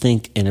begin to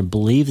think and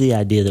believe the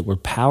idea that we're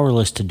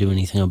powerless to do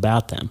anything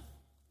about them.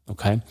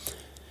 Okay?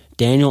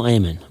 Daniel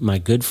Amen, my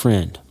good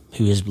friend,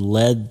 who has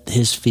led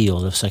his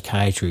field of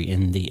psychiatry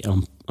in the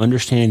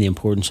understanding the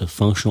importance of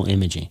functional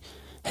imaging,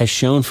 has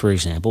shown, for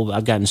example,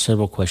 I've gotten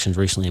several questions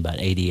recently about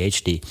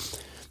ADHD.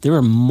 There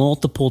are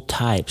multiple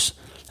types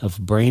of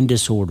brain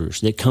disorders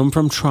that come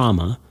from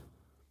trauma,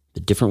 the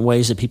different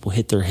ways that people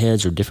hit their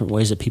heads or different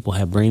ways that people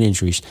have brain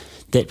injuries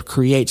that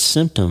create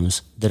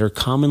symptoms that are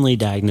commonly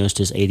diagnosed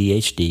as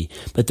ADHD,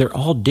 but they're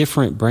all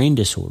different brain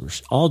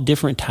disorders, all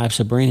different types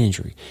of brain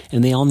injury,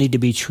 and they all need to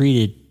be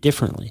treated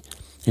differently.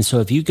 And so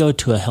if you go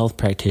to a health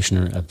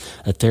practitioner,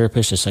 a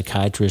therapist, a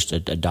psychiatrist, a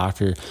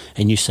doctor,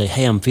 and you say,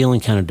 hey, I'm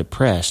feeling kind of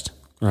depressed,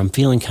 or I'm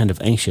feeling kind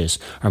of anxious,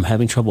 or I'm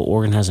having trouble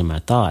organizing my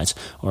thoughts,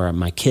 or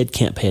my kid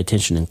can't pay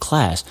attention in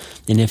class.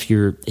 And if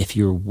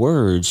your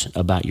words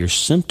about your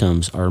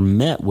symptoms are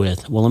met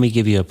with, well, let me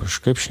give you a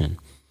prescription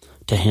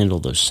to handle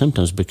those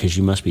symptoms because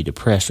you must be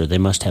depressed, or they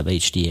must have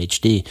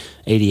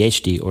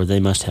ADHD, or they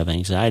must have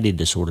anxiety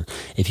disorder.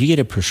 If you get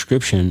a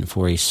prescription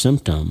for a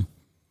symptom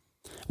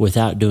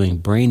without doing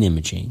brain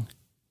imaging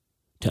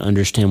to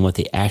understand what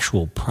the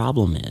actual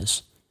problem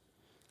is,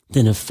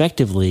 then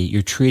effectively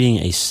you're treating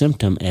a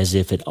symptom as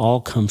if it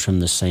all comes from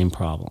the same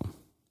problem.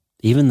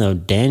 Even though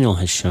Daniel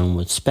has shown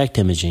with SPECT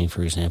imaging,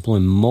 for example,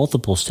 and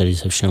multiple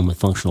studies have shown with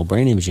functional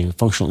brain imaging,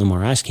 functional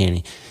MRI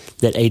scanning,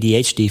 that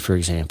ADHD, for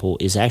example,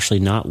 is actually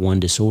not one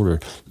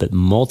disorder, but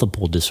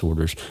multiple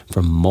disorders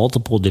from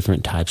multiple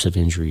different types of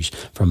injuries,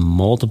 from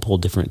multiple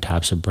different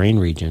types of brain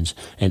regions,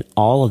 and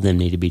all of them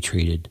need to be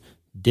treated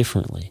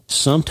differently,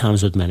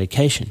 sometimes with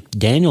medication.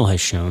 Daniel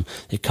has shown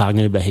that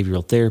cognitive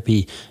behavioral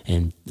therapy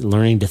and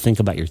learning to think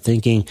about your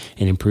thinking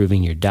and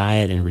improving your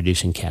diet and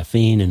reducing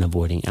caffeine and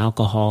avoiding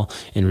alcohol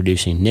and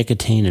reducing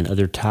nicotine and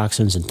other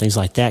toxins and things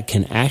like that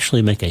can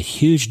actually make a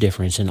huge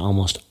difference in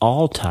almost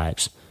all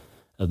types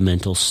of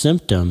mental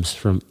symptoms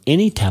from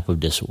any type of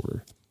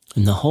disorder.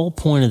 And the whole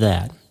point of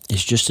that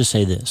is just to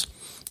say this.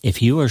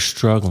 If you are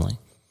struggling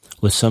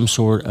with some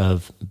sort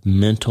of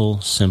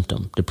mental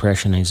symptom,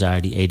 depression,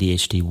 anxiety,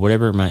 ADHD,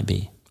 whatever it might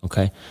be,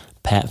 okay?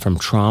 From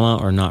trauma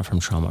or not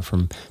from trauma,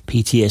 from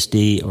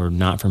PTSD or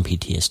not from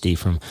PTSD,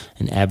 from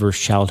an adverse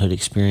childhood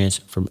experience,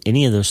 from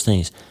any of those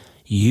things,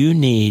 you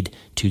need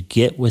to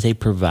get with a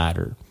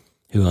provider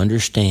who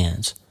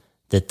understands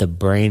that the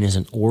brain is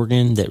an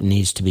organ that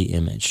needs to be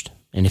imaged.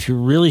 And if you're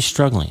really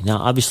struggling, now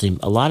obviously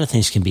a lot of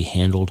things can be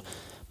handled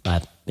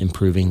by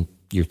improving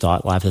your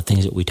thought life, the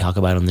things that we talk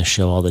about on this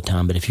show all the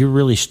time. But if you're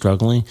really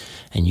struggling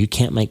and you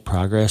can't make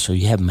progress, or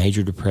you have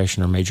major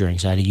depression or major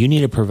anxiety, you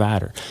need a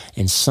provider.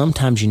 And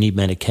sometimes you need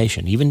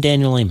medication. Even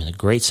Daniel Amen, a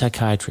great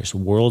psychiatrist,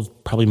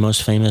 world probably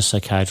most famous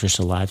psychiatrist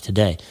alive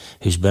today,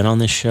 who's been on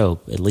this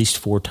show at least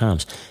 4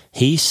 times,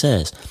 he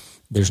says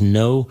there's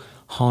no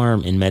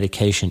harm in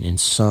medication in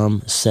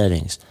some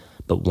settings.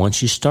 But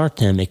once you start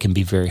them, it can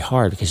be very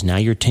hard, because now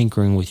you're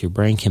tinkering with your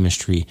brain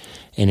chemistry,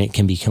 and it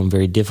can become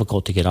very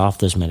difficult to get off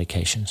those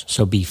medications.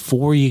 So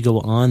before you go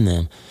on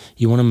them,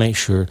 you want to make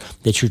sure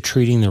that you're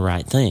treating the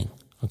right thing,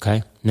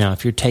 okay? Now,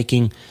 if you're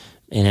taking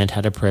an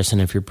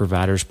antidepressant, if your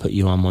providers put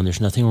you on one,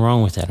 there's nothing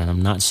wrong with that. And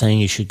I'm not saying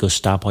you should go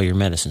stop all your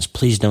medicines.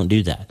 Please don't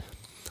do that.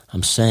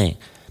 I'm saying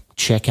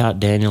check out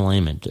Daniel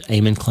Amen,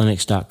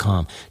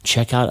 amenclinics.com.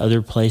 Check out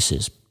other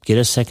places. Get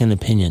a second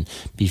opinion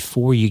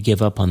before you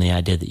give up on the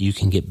idea that you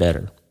can get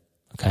better,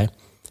 okay?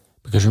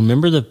 Because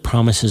remember the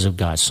promises of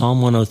God.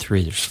 Psalm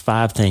 103, there's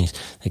 5 things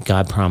that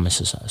God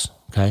promises us,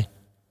 okay?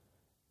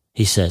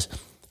 He says,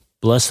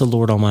 bless the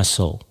Lord, all my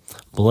soul.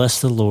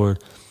 Bless the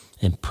Lord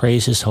and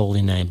praise his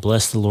holy name.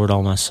 Bless the Lord,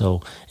 all my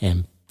soul,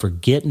 and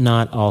forget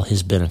not all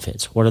his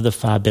benefits. What are the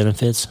 5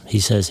 benefits? He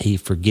says he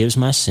forgives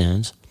my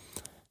sins.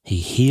 He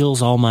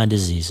heals all my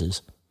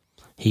diseases.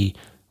 He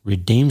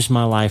redeems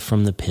my life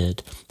from the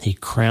pit. He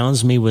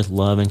crowns me with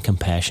love and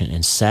compassion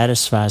and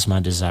satisfies my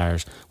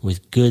desires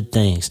with good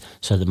things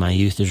so that my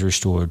youth is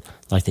restored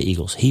like the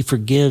eagles. He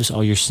forgives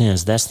all your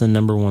sins. That's the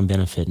number 1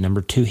 benefit.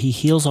 Number 2, he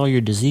heals all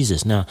your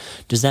diseases. Now,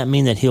 does that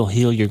mean that he'll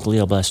heal your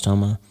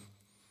glioblastoma?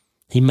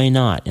 He may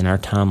not in our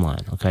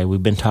timeline, okay?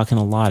 We've been talking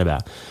a lot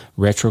about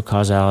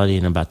retrocausality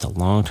and about the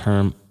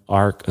long-term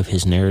arc of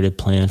his narrative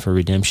plan for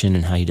redemption,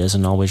 and how he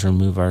doesn't always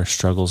remove our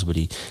struggles, but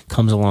he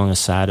comes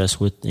alongside us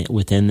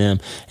within them.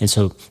 And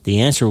so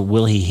the answer,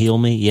 will he heal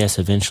me? Yes,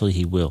 eventually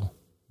he will.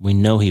 We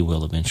know he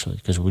will eventually,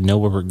 because we know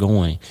where we're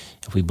going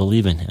if we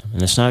believe in him.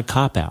 And it's not a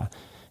cop-out.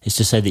 It's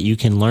to say that you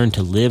can learn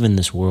to live in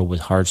this world with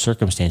hard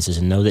circumstances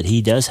and know that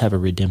he does have a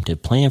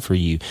redemptive plan for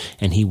you,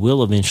 and he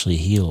will eventually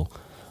heal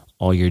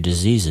all your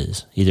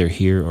diseases, either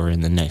here or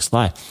in the next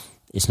life.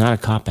 It's not a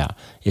cop-out.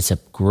 It's a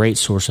great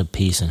source of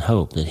peace and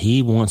hope that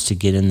he wants to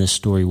get in this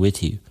story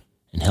with you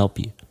and help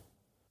you.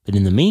 But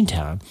in the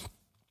meantime,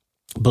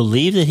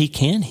 believe that he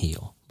can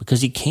heal,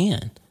 because he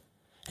can.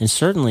 And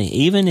certainly,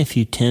 even if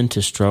you tend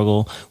to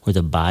struggle with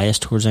a bias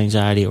towards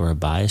anxiety or a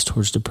bias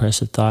towards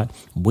depressive thought,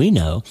 we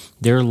know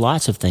there are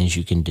lots of things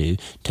you can do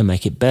to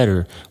make it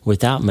better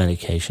without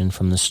medication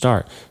from the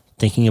start.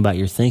 Thinking about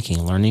your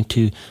thinking, learning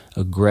to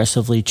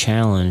aggressively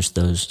challenge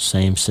those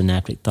same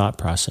synaptic thought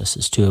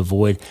processes, to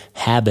avoid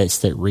habits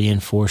that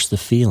reinforce the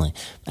feeling,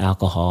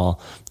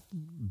 alcohol,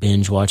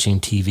 binge watching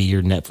TV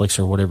or Netflix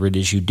or whatever it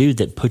is you do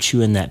that puts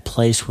you in that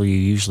place where you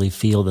usually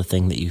feel the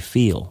thing that you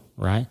feel,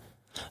 right?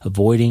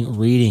 Avoiding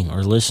reading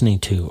or listening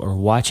to or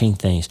watching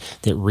things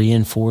that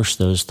reinforce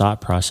those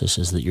thought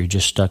processes that you're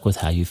just stuck with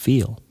how you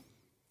feel.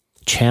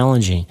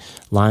 Challenging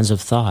lines of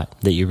thought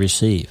that you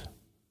receive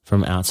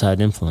from outside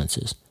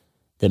influences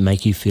that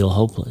make you feel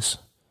hopeless,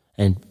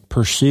 and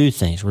pursue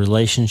things,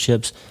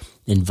 relationships,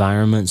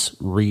 environments,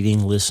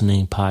 reading,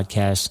 listening,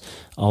 podcasts,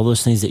 all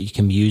those things that you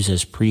can use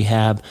as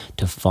prehab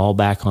to fall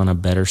back on a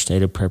better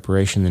state of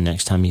preparation the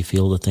next time you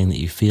feel the thing that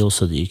you feel,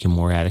 so that you can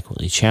more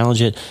adequately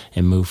challenge it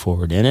and move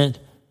forward in it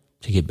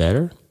to get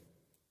better,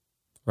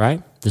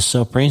 right? The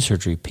self-brain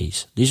surgery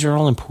piece. These are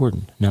all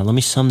important. Now, let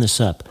me sum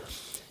this up.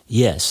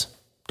 Yes,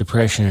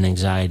 depression and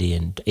anxiety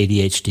and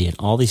ADHD and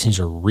all these things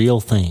are real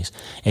things.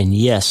 And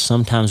yes,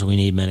 sometimes we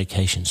need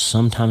medication.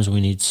 Sometimes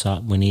we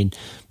need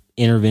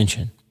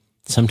intervention.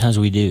 Sometimes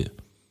we do.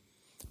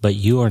 But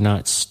you are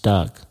not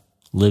stuck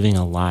living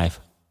a life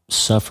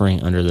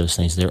suffering under those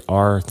things. There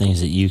are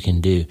things that you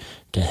can do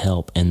to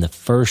help. And the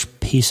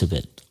first piece of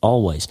it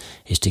always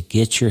is to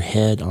get your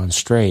head on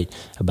straight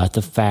about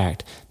the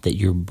fact that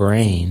your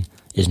brain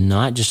is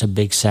not just a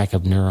big sack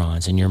of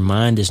neurons, and your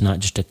mind is not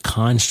just a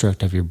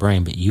construct of your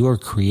brain, but you are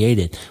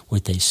created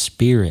with a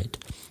spirit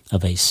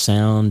of a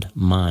sound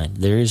mind.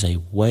 There is a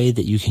way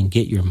that you can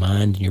get your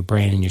mind and your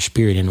brain and your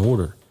spirit in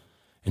order,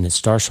 and it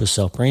starts with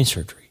self-brain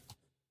surgery.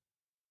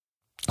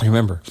 And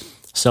remember,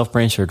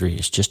 self-brain surgery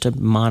is just a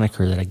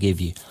moniker that I give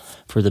you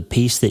for the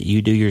piece that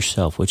you do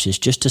yourself, which is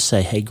just to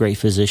say, hey, great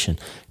physician,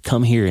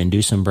 come here and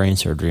do some brain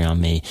surgery on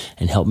me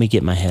and help me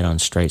get my head on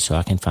straight so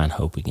I can find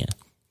hope again.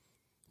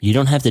 You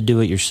don't have to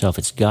do it yourself.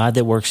 It's God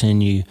that works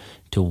in you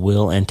to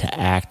will and to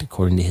act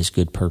according to his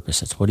good purpose.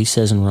 That's what he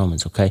says in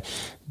Romans, okay?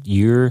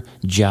 Your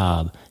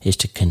job is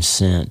to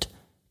consent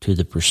to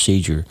the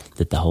procedure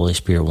that the Holy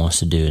Spirit wants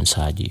to do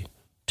inside you,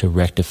 to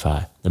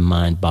rectify the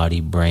mind,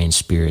 body, brain,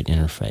 spirit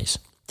interface,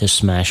 to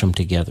smash them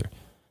together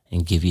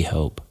and give you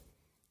hope.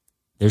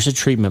 There's a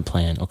treatment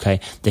plan, okay,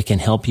 that can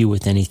help you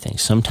with anything.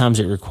 Sometimes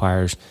it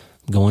requires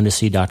going to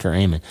see Dr.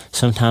 Amen.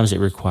 Sometimes it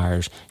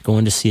requires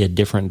going to see a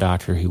different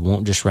doctor who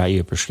won't just write you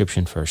a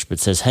prescription first, but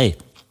says, hey,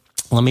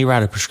 Let me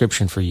write a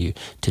prescription for you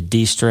to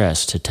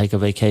de-stress, to take a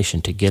vacation,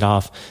 to get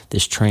off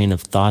this train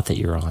of thought that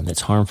you're on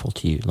that's harmful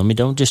to you.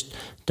 Don't just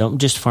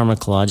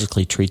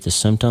pharmacologically treat the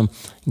symptom.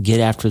 Get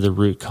after the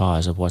root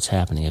cause of what's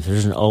happening. If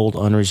there's an old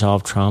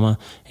unresolved trauma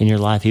in your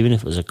life, even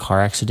if it was a car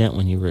accident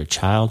when you were a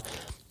child,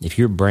 if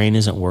your brain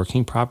isn't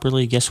working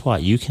properly, guess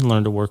what? You can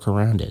learn to work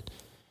around it.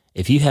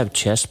 If you have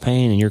chest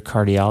pain and your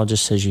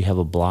cardiologist says you have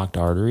a blocked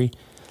artery,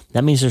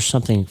 that means there's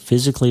something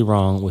physically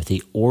wrong with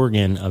the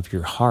organ of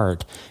your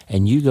heart,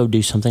 and you go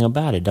do something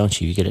about it,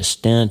 don't you? You get a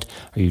stent,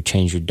 or you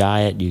change your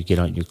diet, you get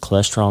on your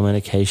cholesterol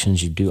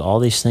medications, you do all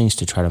these things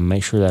to try to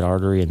make sure that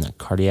artery and that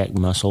cardiac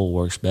muscle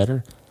works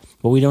better.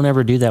 But we don't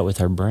ever do that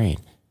with our brain.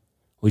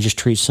 We just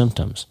treat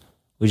symptoms.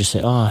 We just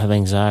say, oh, I have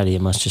anxiety.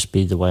 It must just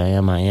be the way I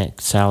am. My Aunt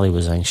Sally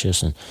was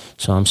anxious, and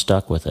so I'm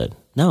stuck with it.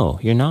 No,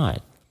 you're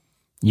not.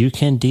 You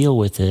can deal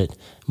with it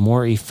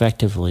more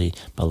effectively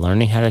by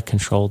learning how to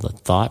control the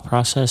thought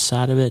process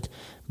side of it,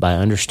 by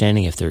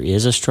understanding if there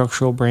is a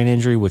structural brain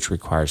injury which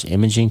requires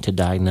imaging to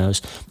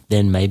diagnose,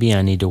 then maybe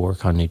I need to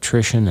work on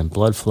nutrition and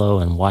blood flow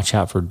and watch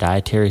out for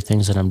dietary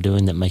things that I'm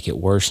doing that make it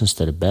worse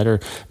instead of better.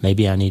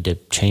 Maybe I need to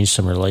change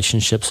some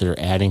relationships that are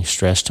adding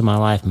stress to my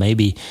life.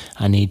 Maybe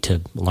I need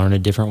to learn a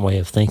different way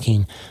of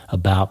thinking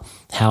about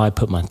how I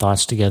put my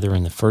thoughts together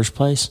in the first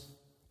place.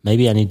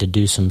 Maybe I need to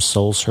do some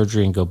soul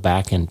surgery and go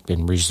back and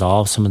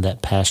resolve some of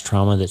that past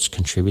trauma that's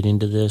contributing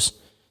to this.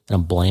 And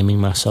I'm blaming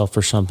myself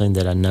for something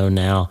that I know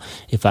now.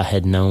 If I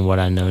had known what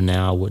I know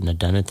now, I wouldn't have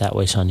done it that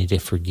way, so I need to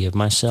forgive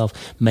myself.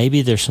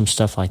 Maybe there's some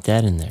stuff like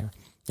that in there.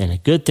 And a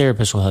good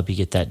therapist will help you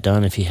get that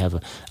done. I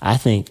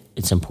think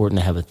it's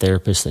important to have a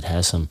therapist that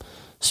has some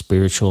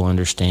spiritual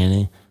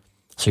understanding.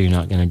 So you're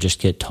not going to just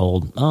get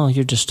told, oh,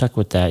 you're just stuck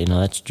with that.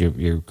 That's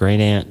your great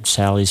aunt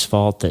Sally's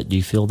fault that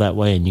you feel that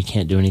way and you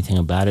can't do anything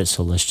about it.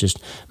 So let's just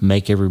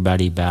make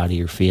everybody bow to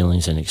your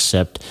feelings and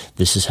accept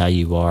this is how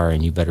you are,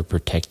 and you better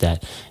protect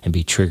that and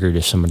be triggered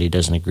if somebody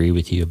doesn't agree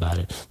with you about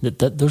it.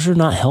 Those are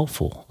not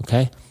helpful,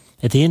 okay?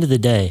 At the end of the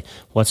day,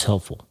 what's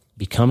helpful?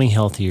 Becoming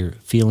healthier,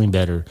 feeling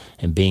better,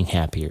 and being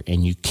happier.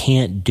 And you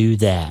can't do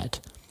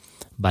that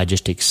by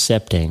just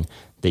accepting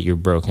that you're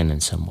broken in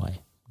some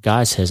way.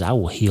 God says, I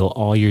will heal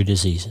all your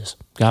diseases.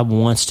 God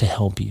wants to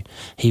help you.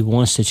 He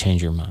wants to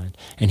change your mind,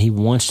 and He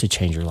wants to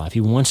change your life.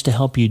 He wants to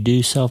help you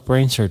do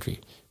self-brain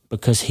surgery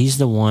because He's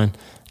the one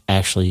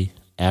actually,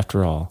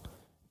 after all,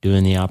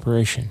 doing the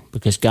operation.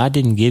 Because God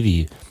didn't give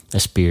you a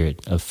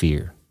spirit of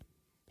fear.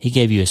 He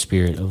gave you a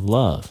spirit of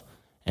love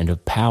and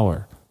of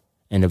power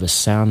and of a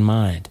sound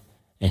mind,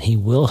 and He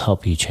will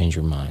help you change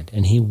your mind,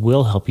 and He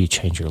will help you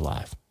change your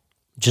life.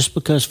 Just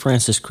because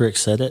Francis Crick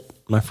said it,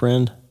 my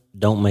friend,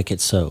 don't make it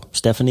so.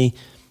 Stephanie,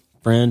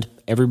 friend,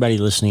 everybody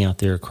listening out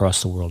there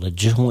across the world, I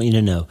just want you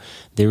to know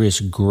there is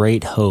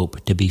great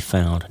hope to be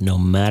found no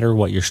matter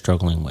what you're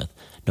struggling with,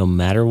 no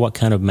matter what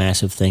kind of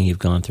massive thing you've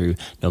gone through,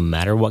 no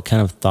matter what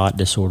kind of thought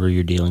disorder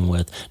you're dealing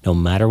with, no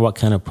matter what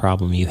kind of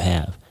problem you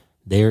have.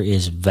 There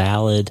is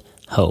valid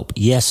hope.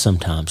 Yes,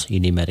 sometimes you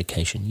need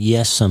medication.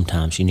 Yes,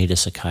 sometimes you need a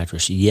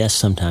psychiatrist. Yes,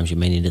 sometimes you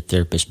may need a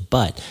therapist,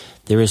 but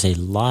there is a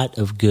lot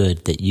of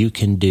good that you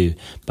can do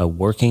by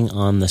working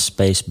on the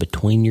space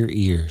between your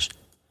ears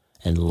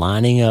and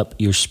lining up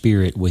your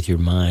spirit with your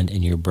mind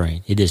and your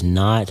brain. It is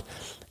not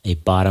a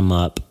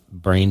bottom-up,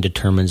 brain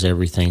determines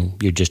everything,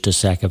 you're just a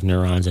sack of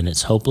neurons and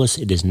it's hopeless.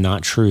 It is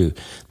not true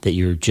that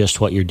you're just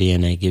what your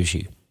DNA gives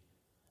you.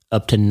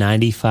 Up to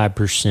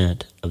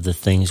 95% of the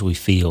things we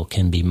feel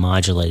can be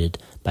modulated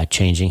by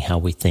changing how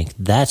we think.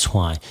 That's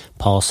why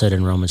Paul said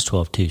in Romans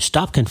 12:2,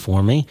 stop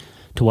conforming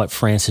to what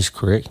Francis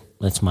Crick,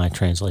 that's my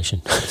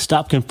translation,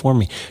 stop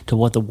conforming to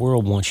what the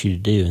world wants you to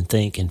do and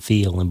think and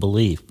feel and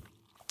believe.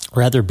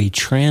 Rather be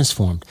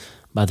transformed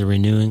by the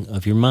renewing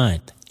of your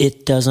mind.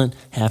 It doesn't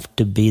have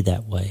to be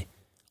that way.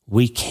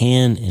 We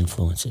can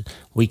influence it.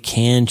 We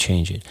can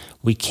change it.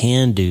 We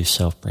can do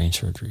self-brain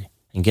surgery.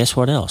 And guess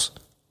what else?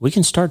 We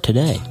can start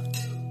today.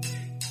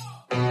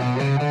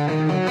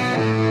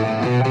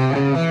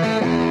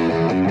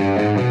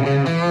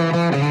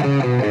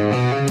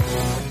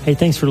 Hey,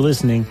 thanks for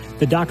listening.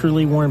 The Dr.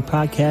 Lee Warren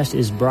podcast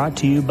is brought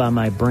to you by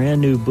my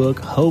brand new book,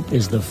 Hope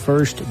is the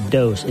First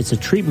Dose. It's a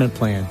treatment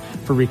plan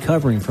for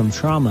recovering from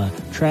trauma,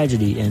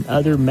 tragedy, and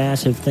other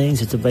massive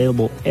things. It's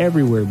available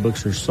everywhere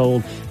books are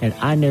sold, and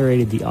I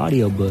narrated the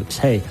audiobooks.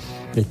 Hey,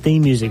 the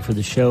theme music for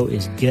the show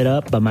is Get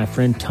Up by my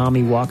friend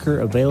Tommy Walker,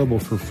 available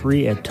for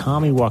free at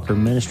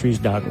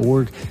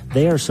TommyWalkerMinistries.org.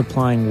 They are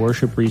supplying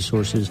worship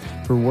resources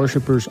for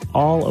worshipers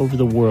all over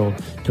the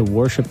world to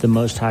worship the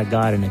Most High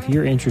God. And if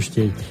you're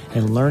interested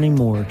in learning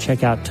more,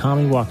 check out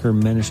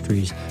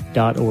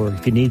TommyWalkerMinistries.org.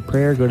 If you need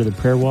prayer, go to the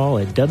prayer wall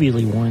at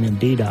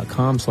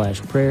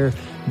wleewarrenmd.com/prayer,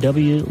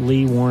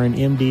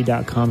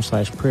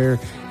 wleewarrenmd.com/prayer,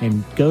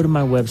 and go to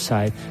my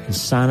website and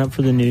sign up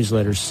for the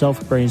newsletter,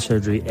 Self-Brain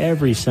Surgery,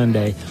 every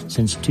Sunday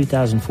since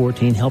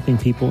 2014, helping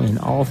people in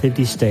all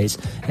 50 states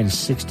and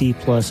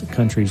 60-plus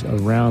countries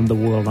around the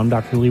world. I'm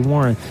Dr. Lee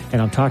Warren,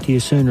 and I'll talk to you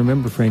soon.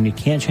 Remember, friend, you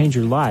can't change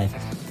your life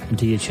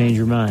until you change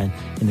your mind.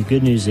 And the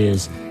good news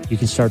is you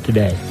can start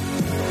today.